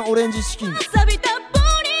ビーガンオレンジチキン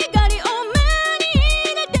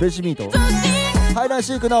ベジミートハイラン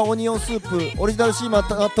シークなオニオンスープオリジナルシーマ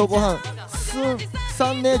納豆ご飯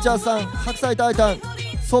サンネイチャーさん白菜大胆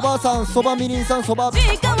そばさんそばみりんさんそば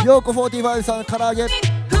ヨーコ45さん唐揚げ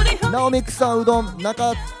ナオミックさんうどん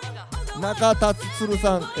中達鶴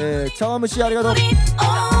さん、茶碗蒸しありがとう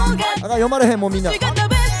読まれへんもんみんな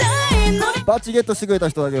バッチゲットしてくれた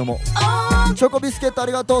人だけどもチョコビスケットあ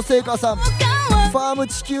りがとうセイカーさんファーム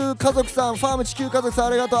地球家族さん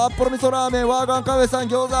ありがとうアッポロ味噌ラーメンワーガンカフェさん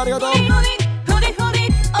餃子ありがとう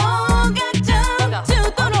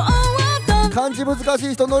漢字難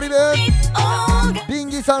しい人のり弁ビン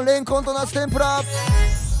ギさんレンコンとナス天ぷら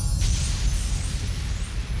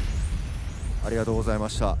ありがとうございま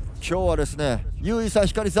した今日はですねゆいさん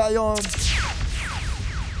光ザイオン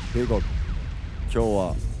ビゴ今日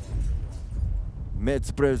はメッ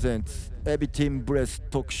ツプレゼンツエビティンブレス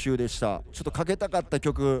特集でした。ちょっとかけたかった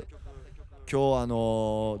曲今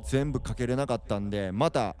日全部かけれなかったんで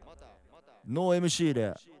またノー MC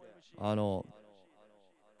で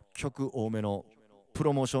曲多めのプ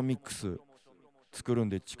ロモーションミックス作るん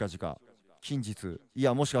で近々近日い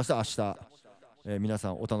やもしかしたら明日、皆さ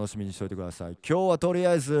んお楽しみにしておいてください。今日はとり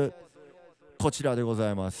あえずこちらでござ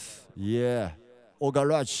います。オガ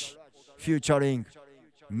ラジフューチャリング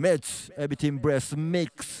メッツエビティンブレスミッ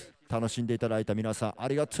クス楽しんでいただいた皆さんあ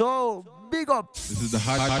りがとうビッグアップ This is the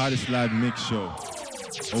hottest live mix show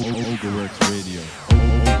Ogaworks Radio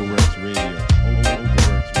Ogaworks Radio Ogaworks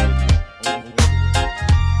Radio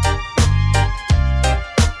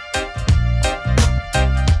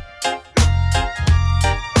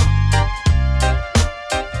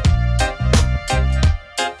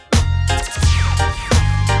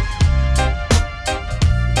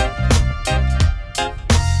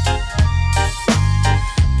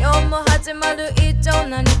始まる異常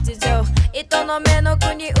な日常人の目の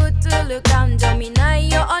国映る感情見な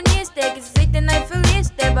いようにして気づいてないふり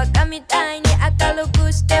してバカみたいに明る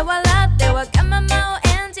くして笑ってわがままを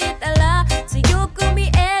演じたら強く見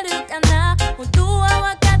えるかな本当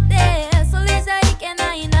は分かってそれじゃいけ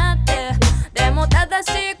ないなってでも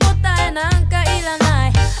正しい答えなんかいらな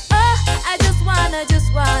い Oh I just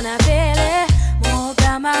wanna feel it もう我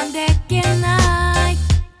慢できない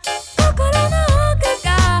心の奥が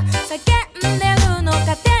叫んでるの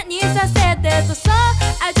糧にさせてと So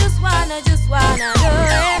I just wanna do it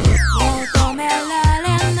もう止められ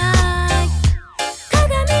ない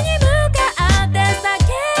鏡に向かって叫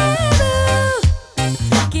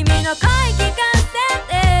ぶ君の声聞かせ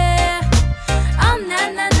て Oh na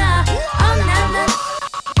na na Oh na na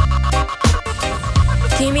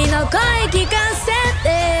君の声聞かせて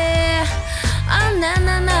Oh na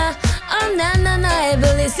na na Oh na na na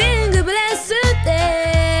Everything bless って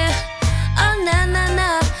Oh na na na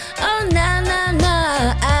Oh na na na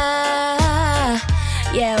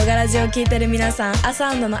オガラジを聴いてる皆さんアサ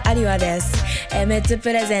ウンドのアリワです。メッツ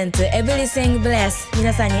プレゼンツ Everything Bless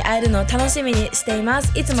皆さんに会えるのを楽しみにしていま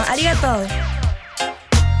す。いつもありがとう。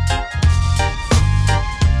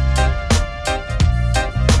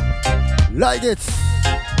来月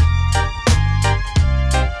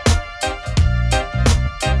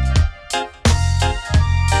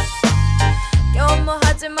今日も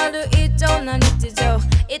始まる異常な日常、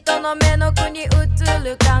人の目の国映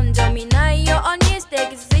る感情、見ないようにして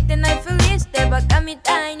傷ついてないふりしてバカみ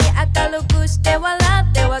たいに明るくして笑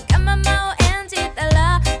ってわがままを演じた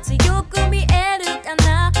ら強く見えるか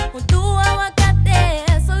な、本当は分かって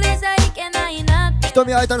それじゃいけないなって。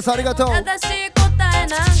瞳あいたるさんありがとう。正しい答え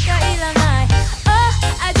なんかいらない。 Oh,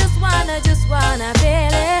 I just wanna feel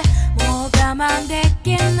it。 もう我慢で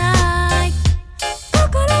きない、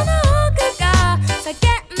心の奥が叫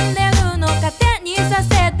んでるの勝手にさせ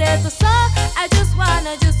てと。 So I just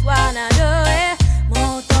wanna do it。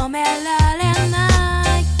 もう止められ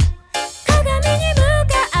ない、鏡に向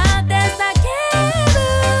かって叫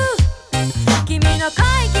ぶ君の声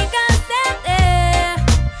聞かせて。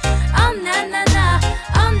 Oh na na na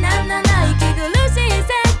oh na na na 息苦しい世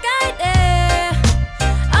界で。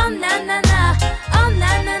 Oh na na na oh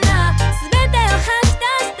na na na 全てを吐き出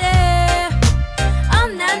して。 Oh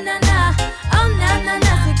na na na oh na na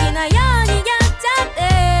na 好きなようにやっちゃって。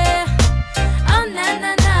 Oh na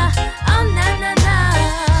na na oh na na na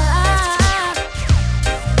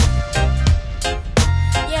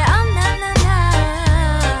Yeah oh na na na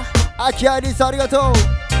アキアリさんありがとう。あな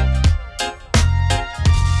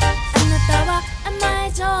たは甘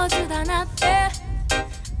え上手だなって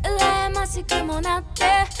羨ましくもなって。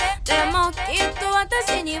でもきっと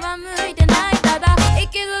私には向いてない、ただ生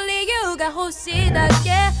きる理由が欲しいだ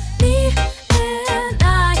け。見え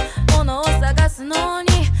ないものを探すのに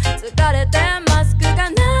疲れてマスクが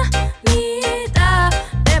涙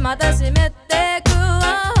でまた閉めてく。 Oh,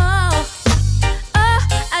 I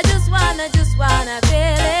just wanna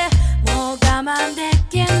feel it。 もう我慢で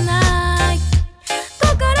きない、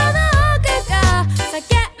心の奥が叫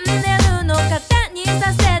んでるの勝手に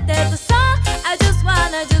させてと。 So I just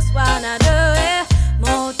wanna do it。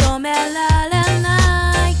 もう止められ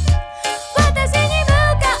ない、私に向か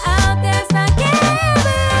って叫ぶ。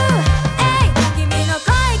 Hey 君の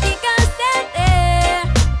声聞かせて。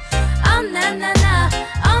 Oh na na na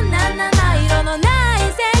oh na na na 色のない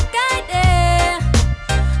世界で。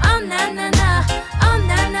 Oh na na na oh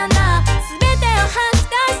na na na 全てを吐き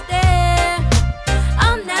出して。 Oh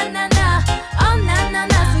na na na oh na na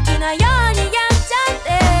na 好きなようにやっちゃって。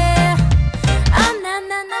 Oh na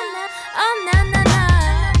na na oh na na na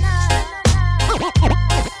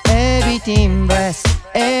Everything bless,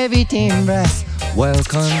 everything bless.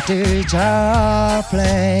 Welcome to your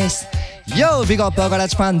place. Yo, big up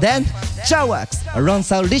Ogaworks fan then Ogaworks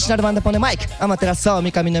alongside original band upon the mic. Amaterasu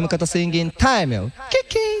Mikami no Mikoto singing time.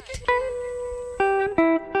 Kick it.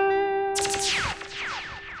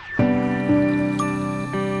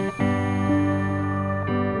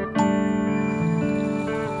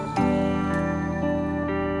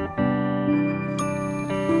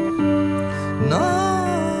 No,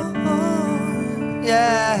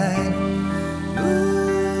 yeah.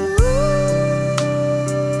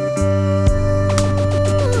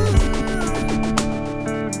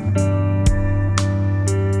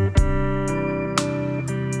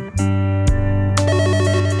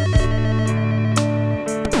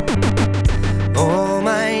 Oh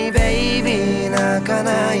my baby 泣か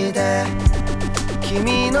ないで、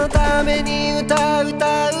君のために歌うよ。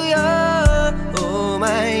 Oh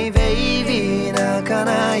my baby 泣か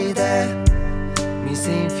ないで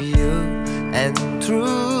Missing for you and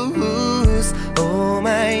truth. Oh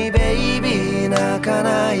my baby 泣か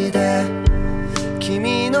ないで、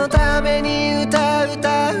君のために歌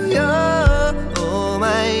うよ。 Oh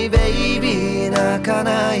my baby 泣か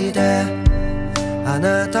ないで、あ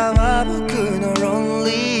なたは僕のロン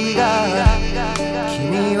リーが、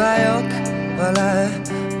君はよく笑う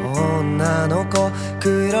女の子、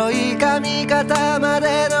黒い髪型ま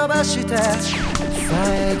で伸ばして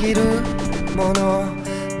遮るもの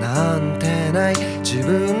なんてない、自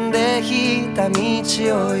分で引いた道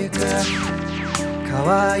を行く。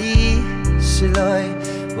可愛い白い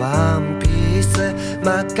ワンピース、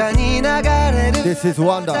真っ赤に流れる This is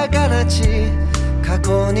Wonder。 宝地、過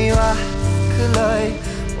去には黒い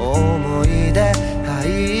思い出、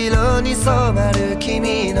灰色に染まる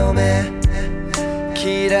君の目。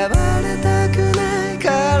嫌われたくないか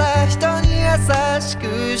ら人に優し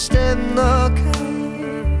くしてんのかい。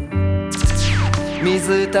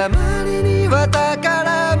水たまりには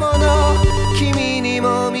宝物、君に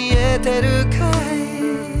も見えてるかい。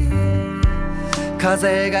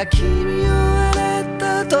風が君を洗っ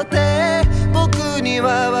たとて僕に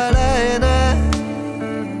は笑えない。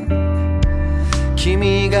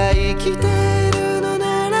君が生きているの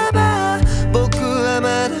ならば僕は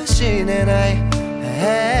まだ死ねない。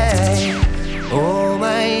Hey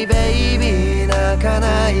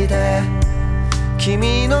ないで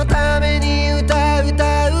君のために歌う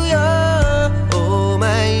よ Oh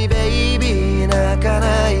my baby 泣か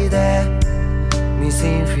ないで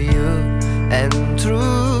Missing for you and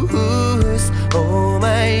truth Oh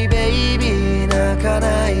my baby 泣か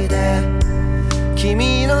ないで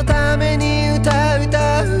君のために歌う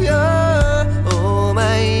よ Oh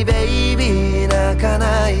my baby 泣か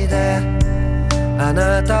ないであ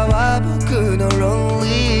なたは僕のロン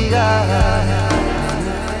リーが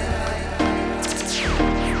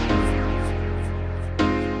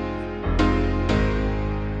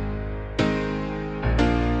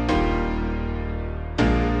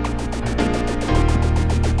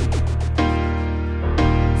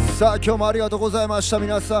さあ今日もありがとうございました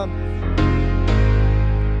皆さん。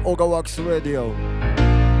Ogaworks Radio、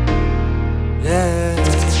例え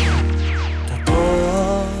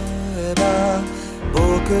ば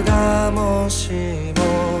僕がもし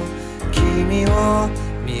も君を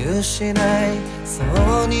見失いそ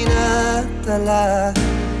うになったら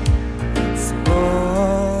そ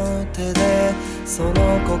の手でその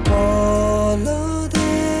心で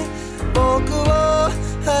僕を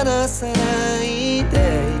離さないで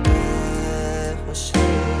いてほしい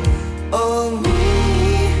Oh me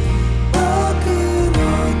僕の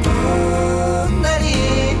隣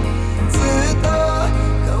ずっと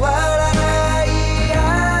変わらない愛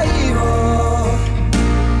を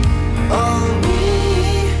Oh me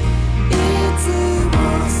いつも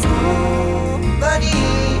そばに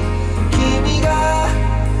君が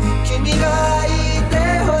いて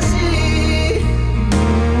ほしい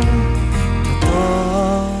例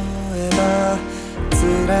えば辛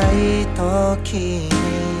い時に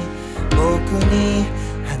僕に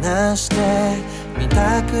話してみ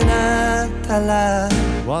たくなったら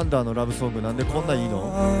ワンダーのラブソングなんでこんないい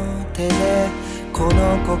の？手でこ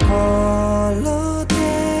の心で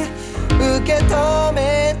受け止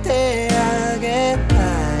めてあげた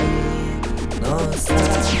いのさ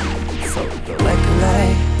そうどれく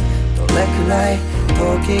らい時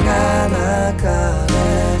が流れ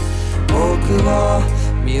僕を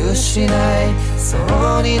見失いそう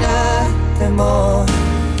になっても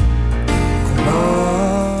この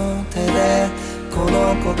手でこの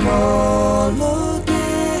心で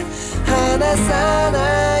離さな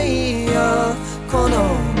いよこの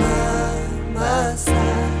ままさ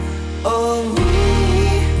Oh me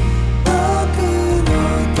僕の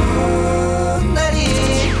隣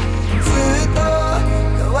ずっと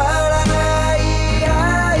変わらない愛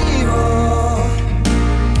を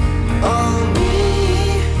Oh me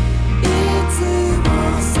いつも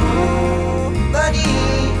そばに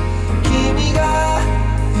君が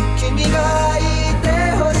いて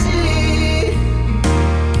ほしい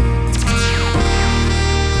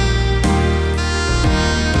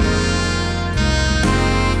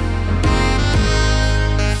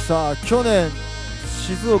さあ去年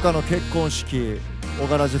静岡の結婚式オ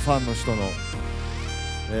ガラジファンの人の、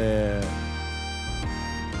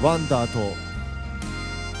ワンダーと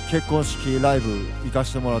結婚式ライブ行か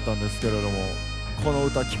してもらったんですけれどもこの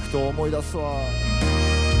歌聴くと思い出すわ。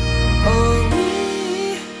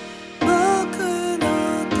僕の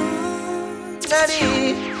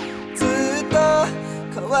隣ずっと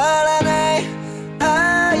変わらない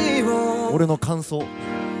愛を俺の感想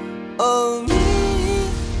Oh me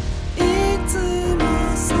いつも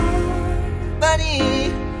そば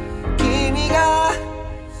に君が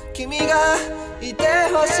いて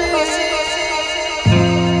ほしい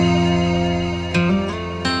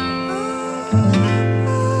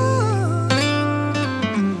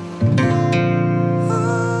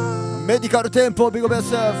メディカルテンポビッグベ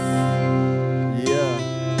スト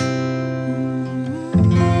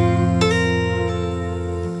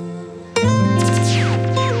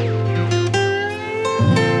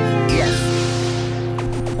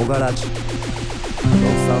オガラジ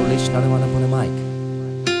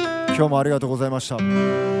今日もありがとうございました。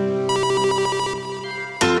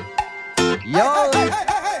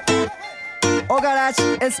Ogaworks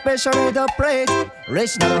especially the plate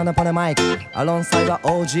Original on the mic alongside the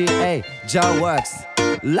OGA Ogaworks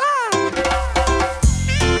live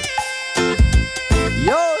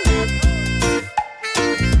Yo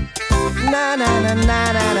Na na na na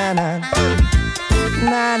na na na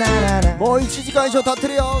Na na na na もう1時間以上経って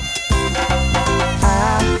るよ。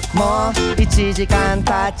もう1時間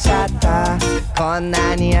経っちゃったこん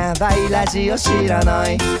なにヤバいラジオ知ら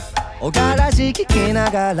ないオガラジ聞き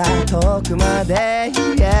ながら遠くまで、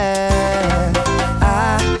yeah、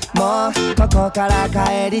もうここから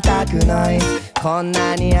帰りたくないこん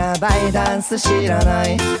なにヤバいダンス知らな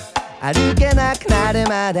い歩けなくなる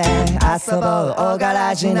まで遊ぼうおが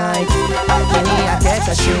らじない秋に焼け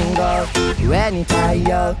た信号上に太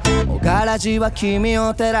陽おがらじは君を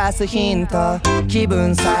照らすヒント気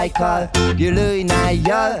分最高ゆるい内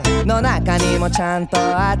容の中にもちゃんと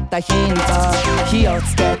あったヒント火を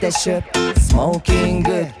つけてシュッスモーキン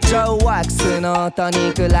グジョーワックスの音に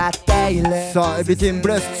食らっているさあエビティンブ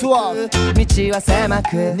レスツアー道は狭く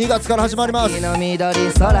2月から始まります木の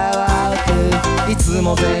緑空は青くいつ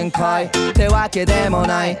も全開ってわけでも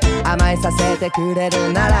ない甘えさせてくれ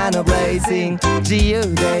るならのブレイジング自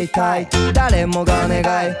由でいたい誰もが願い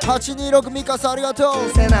826ミカさんありがとう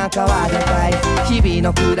背中はでかい日々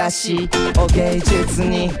の暮らしを芸術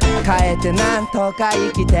に変えてなんとか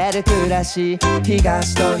生きてる暮らし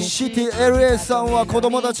東と西シティ LA さんは子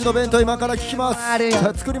供たちの弁当今から聞きますさ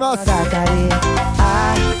あ作りますあ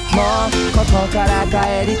あもうここから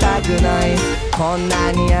帰りたくないこん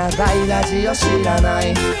なにヤバいラジオ知らな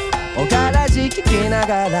いおがらじ聞きな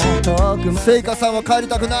がら遠くセイカさんは帰り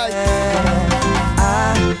たくない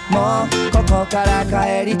ああもうここから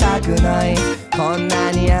帰りたくないこん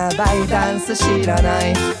なにヤバいダンス知らな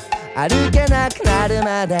い歩けなくなる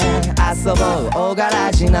まで遊ぼうおが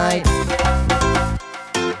らじない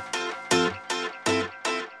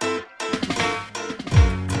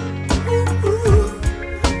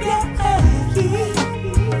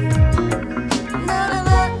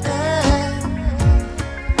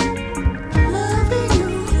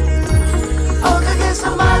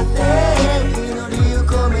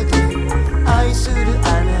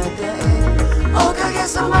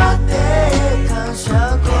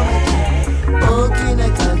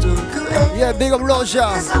Yeah, big up Roger.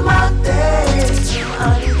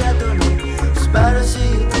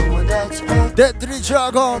 Deadly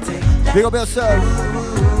Dragon. Big up yourself.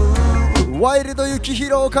 ワイルド雪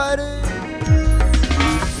広おかえり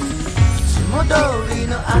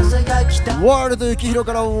ワールド雪広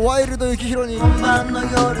からワイルド雪広に本番の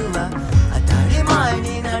夜は当たり前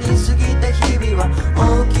になりすぎた日々は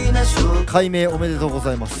大きな衝撃改名おめでとうご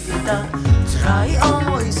ざいます辛い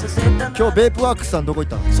思いさせた今日ベープワークスさんどこ行っ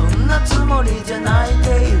たのそんなつもりじゃない程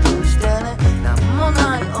度してねなんも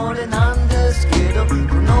ない俺なんですけどこ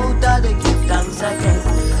の歌でギフタン叫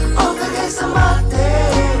ぶおかげさまで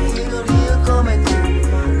祈りを込めて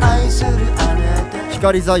愛するあなた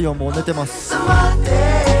光ザイオンもう寝てますさまで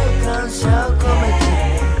感謝を込めて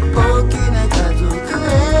大きな家族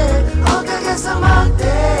へおかげさまで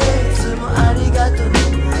いつもありがとう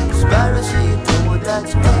素晴らしい友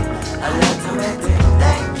達へ改めて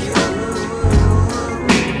Thank you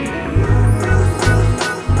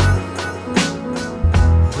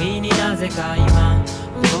不意になぜか今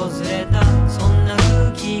訪れたそんな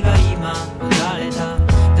空気が今流れた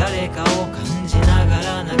誰かを感じなが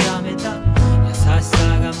ら眺めた優しさ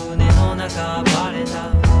が胸の中暴れた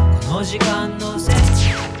この時間のせいこ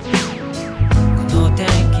の天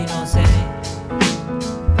気のせい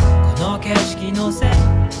この景色のせいこ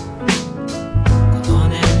の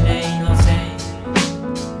年齢のせい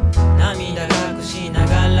涙隠しな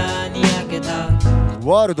がらにやけた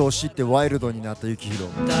ワールドを知ってワイルドになった雪広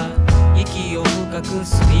息を深く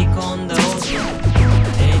吸い込んだ音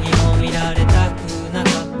誰にも見られたくなか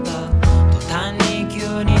った途端に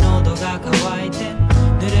急に喉が渇いて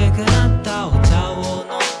ぬるくなったお茶を飲ん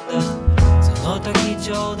だその時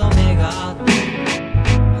ちょうど目が合って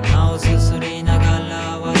鼻をすすりなが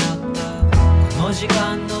ら笑ったこの時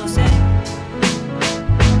間のせいこ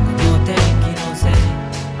の天気のせい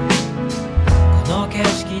この景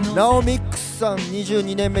色のナオミックスさん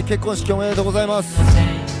22年目結婚式おめでとうございます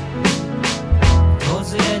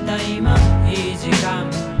訪れた今いい時間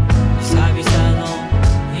久々の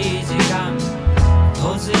いい時間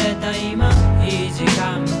訪れた今いい時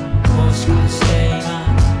間もしかして今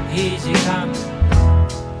いい時間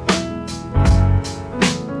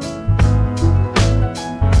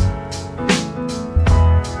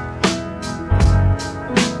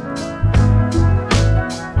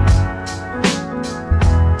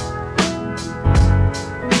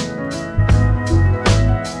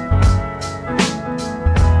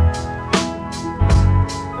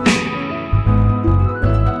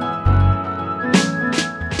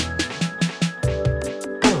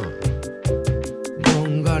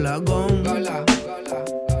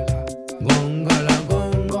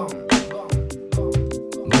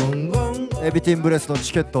エビティンブレスの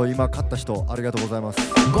チケットを今買った人ありがとうございます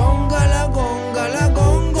ゴンガラゴンガラゴ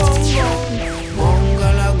ンゴンゴンゴン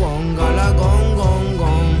ガラゴンガラゴンゴンゴ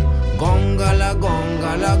ンゴンガラゴン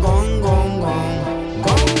ガラゴンゴンゴン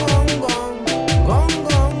ゴンゴンゴンゴン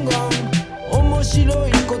ゴンゴン面白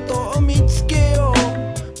いことを見つけよ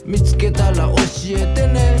う見つけたら教えて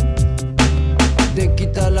ねでき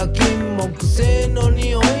たら金木犀の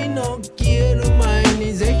匂いの消える前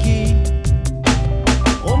にぜひ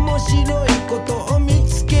面白いことを見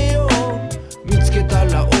つけよう。見つけた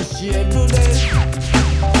ら教えるで。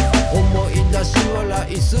思い出し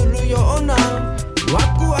笑いするようなワ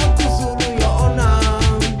クワクするような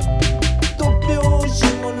突拍子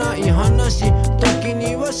もない話、時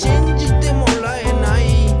には信じてもらえない。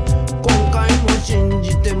今回も信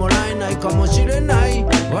じてもらえないかもしれない。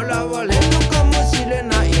笑われるかもしれ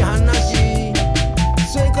ない話、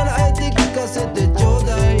それからあえて聞かせてちょう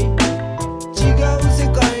だい。違う世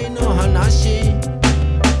界の話、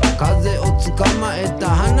風を捕まえた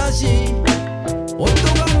話、音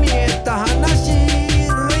が見えた話。リ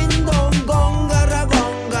ンドンゴンガラゴ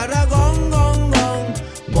ンガラゴンゴンゴン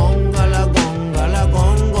ゴンガラゴンガラ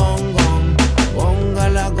ゴンゴンゴンゴンガ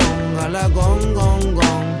ラゴンガラゴンゴンゴン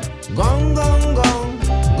ゴンゴンゴンゴ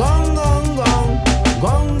ンゴンゴンゴ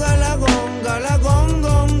ンガラゴンガラゴンゴ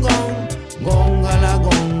ンゴンゴンガラゴ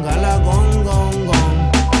ンガラゴンゴンゴン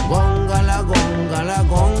ゴンガラゴンガラ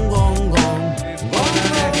ゴンゴンゴンゴン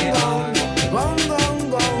ゴンゴンゴン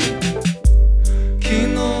ゴン。昨日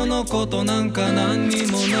のことなんか何に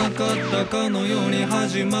もなかったかのように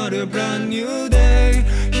始まるブランニューデ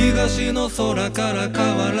イ。東の空から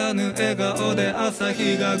変わらぬ笑顔で朝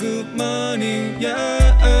日がグッマーニング、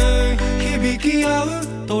yeah、響き合う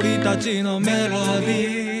鳥たちのメロ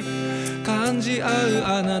ディー、感じ合う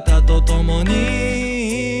あなたと共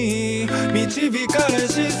に導かれ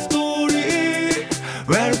しストーリー。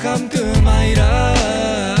 Welcome to my life。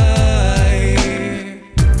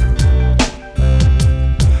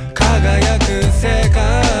輝く世界、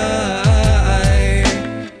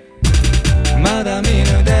まだ見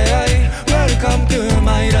ぬ出会い。 Welcome to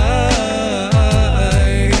my life。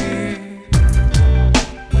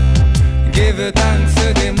 Give thanks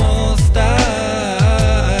to the most high。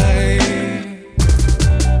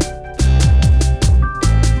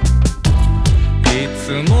 い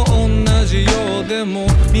つも同じようでも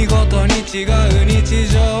見事に違う日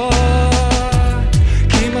常、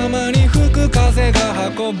気ままに吹く風が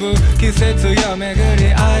運ぶ季節や巡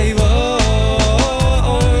り愛を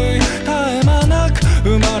絶え間なく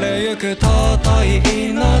生まれゆく尊い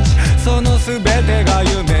命、その全てが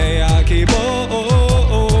夢や希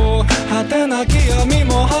望、果てなき闇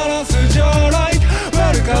も晴らす Your light。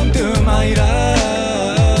 Welcome to my life。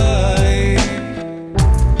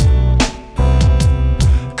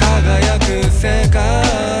 輝く世界、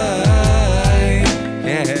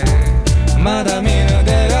yeah、まだ見ぬ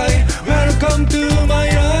出会い。 Welcome to my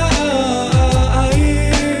life。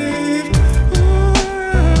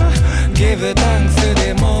 Give thanks to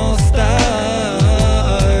the most high。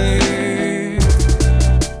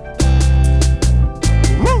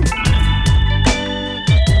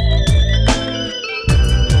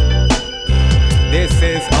 This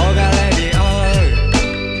is Ogaworks。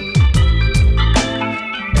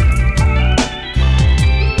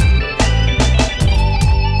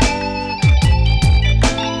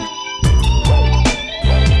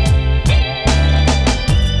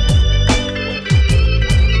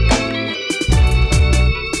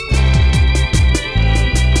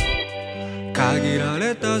限ら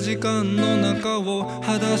れた時間の中を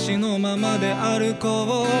裸足のままで歩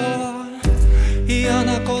こう。嫌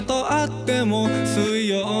なことあっても水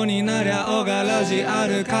曜になりゃオガラジあ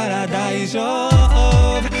るから大丈夫。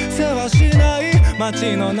世話しない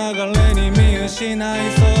街の流れに見失い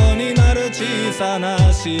そうになる小さな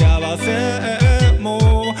幸せ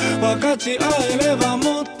も分かち合えれば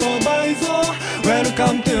もっと倍増。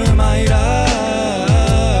 Welcome to my life。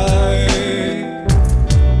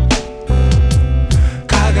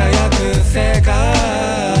輝く世界、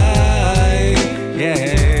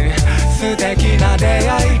yeah、素敵な出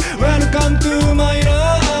会い。 Welcome to my life。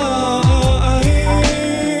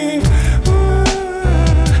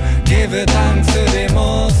 Give thanks to the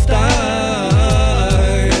most high。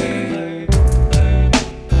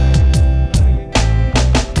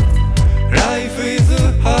 Life is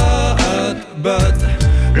hard but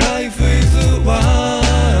life is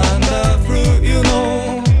wonderful, you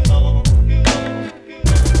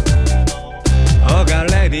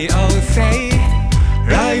know。Ogaworks say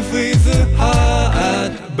life is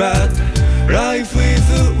hard but life is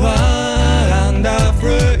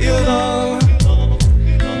wonderful, you know。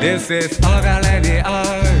 This is Ogaworks。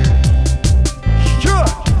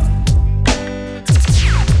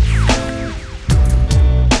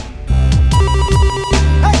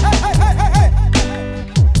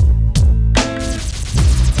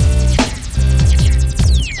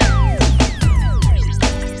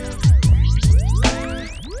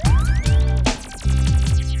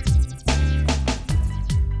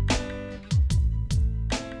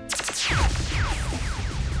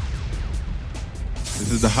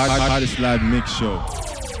This is the hottest live mix show.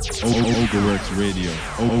 Ogaworks Radio.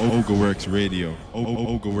 Ogaworks Radio.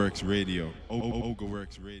 Ogaworks Radio.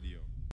 Ogaworks Radio.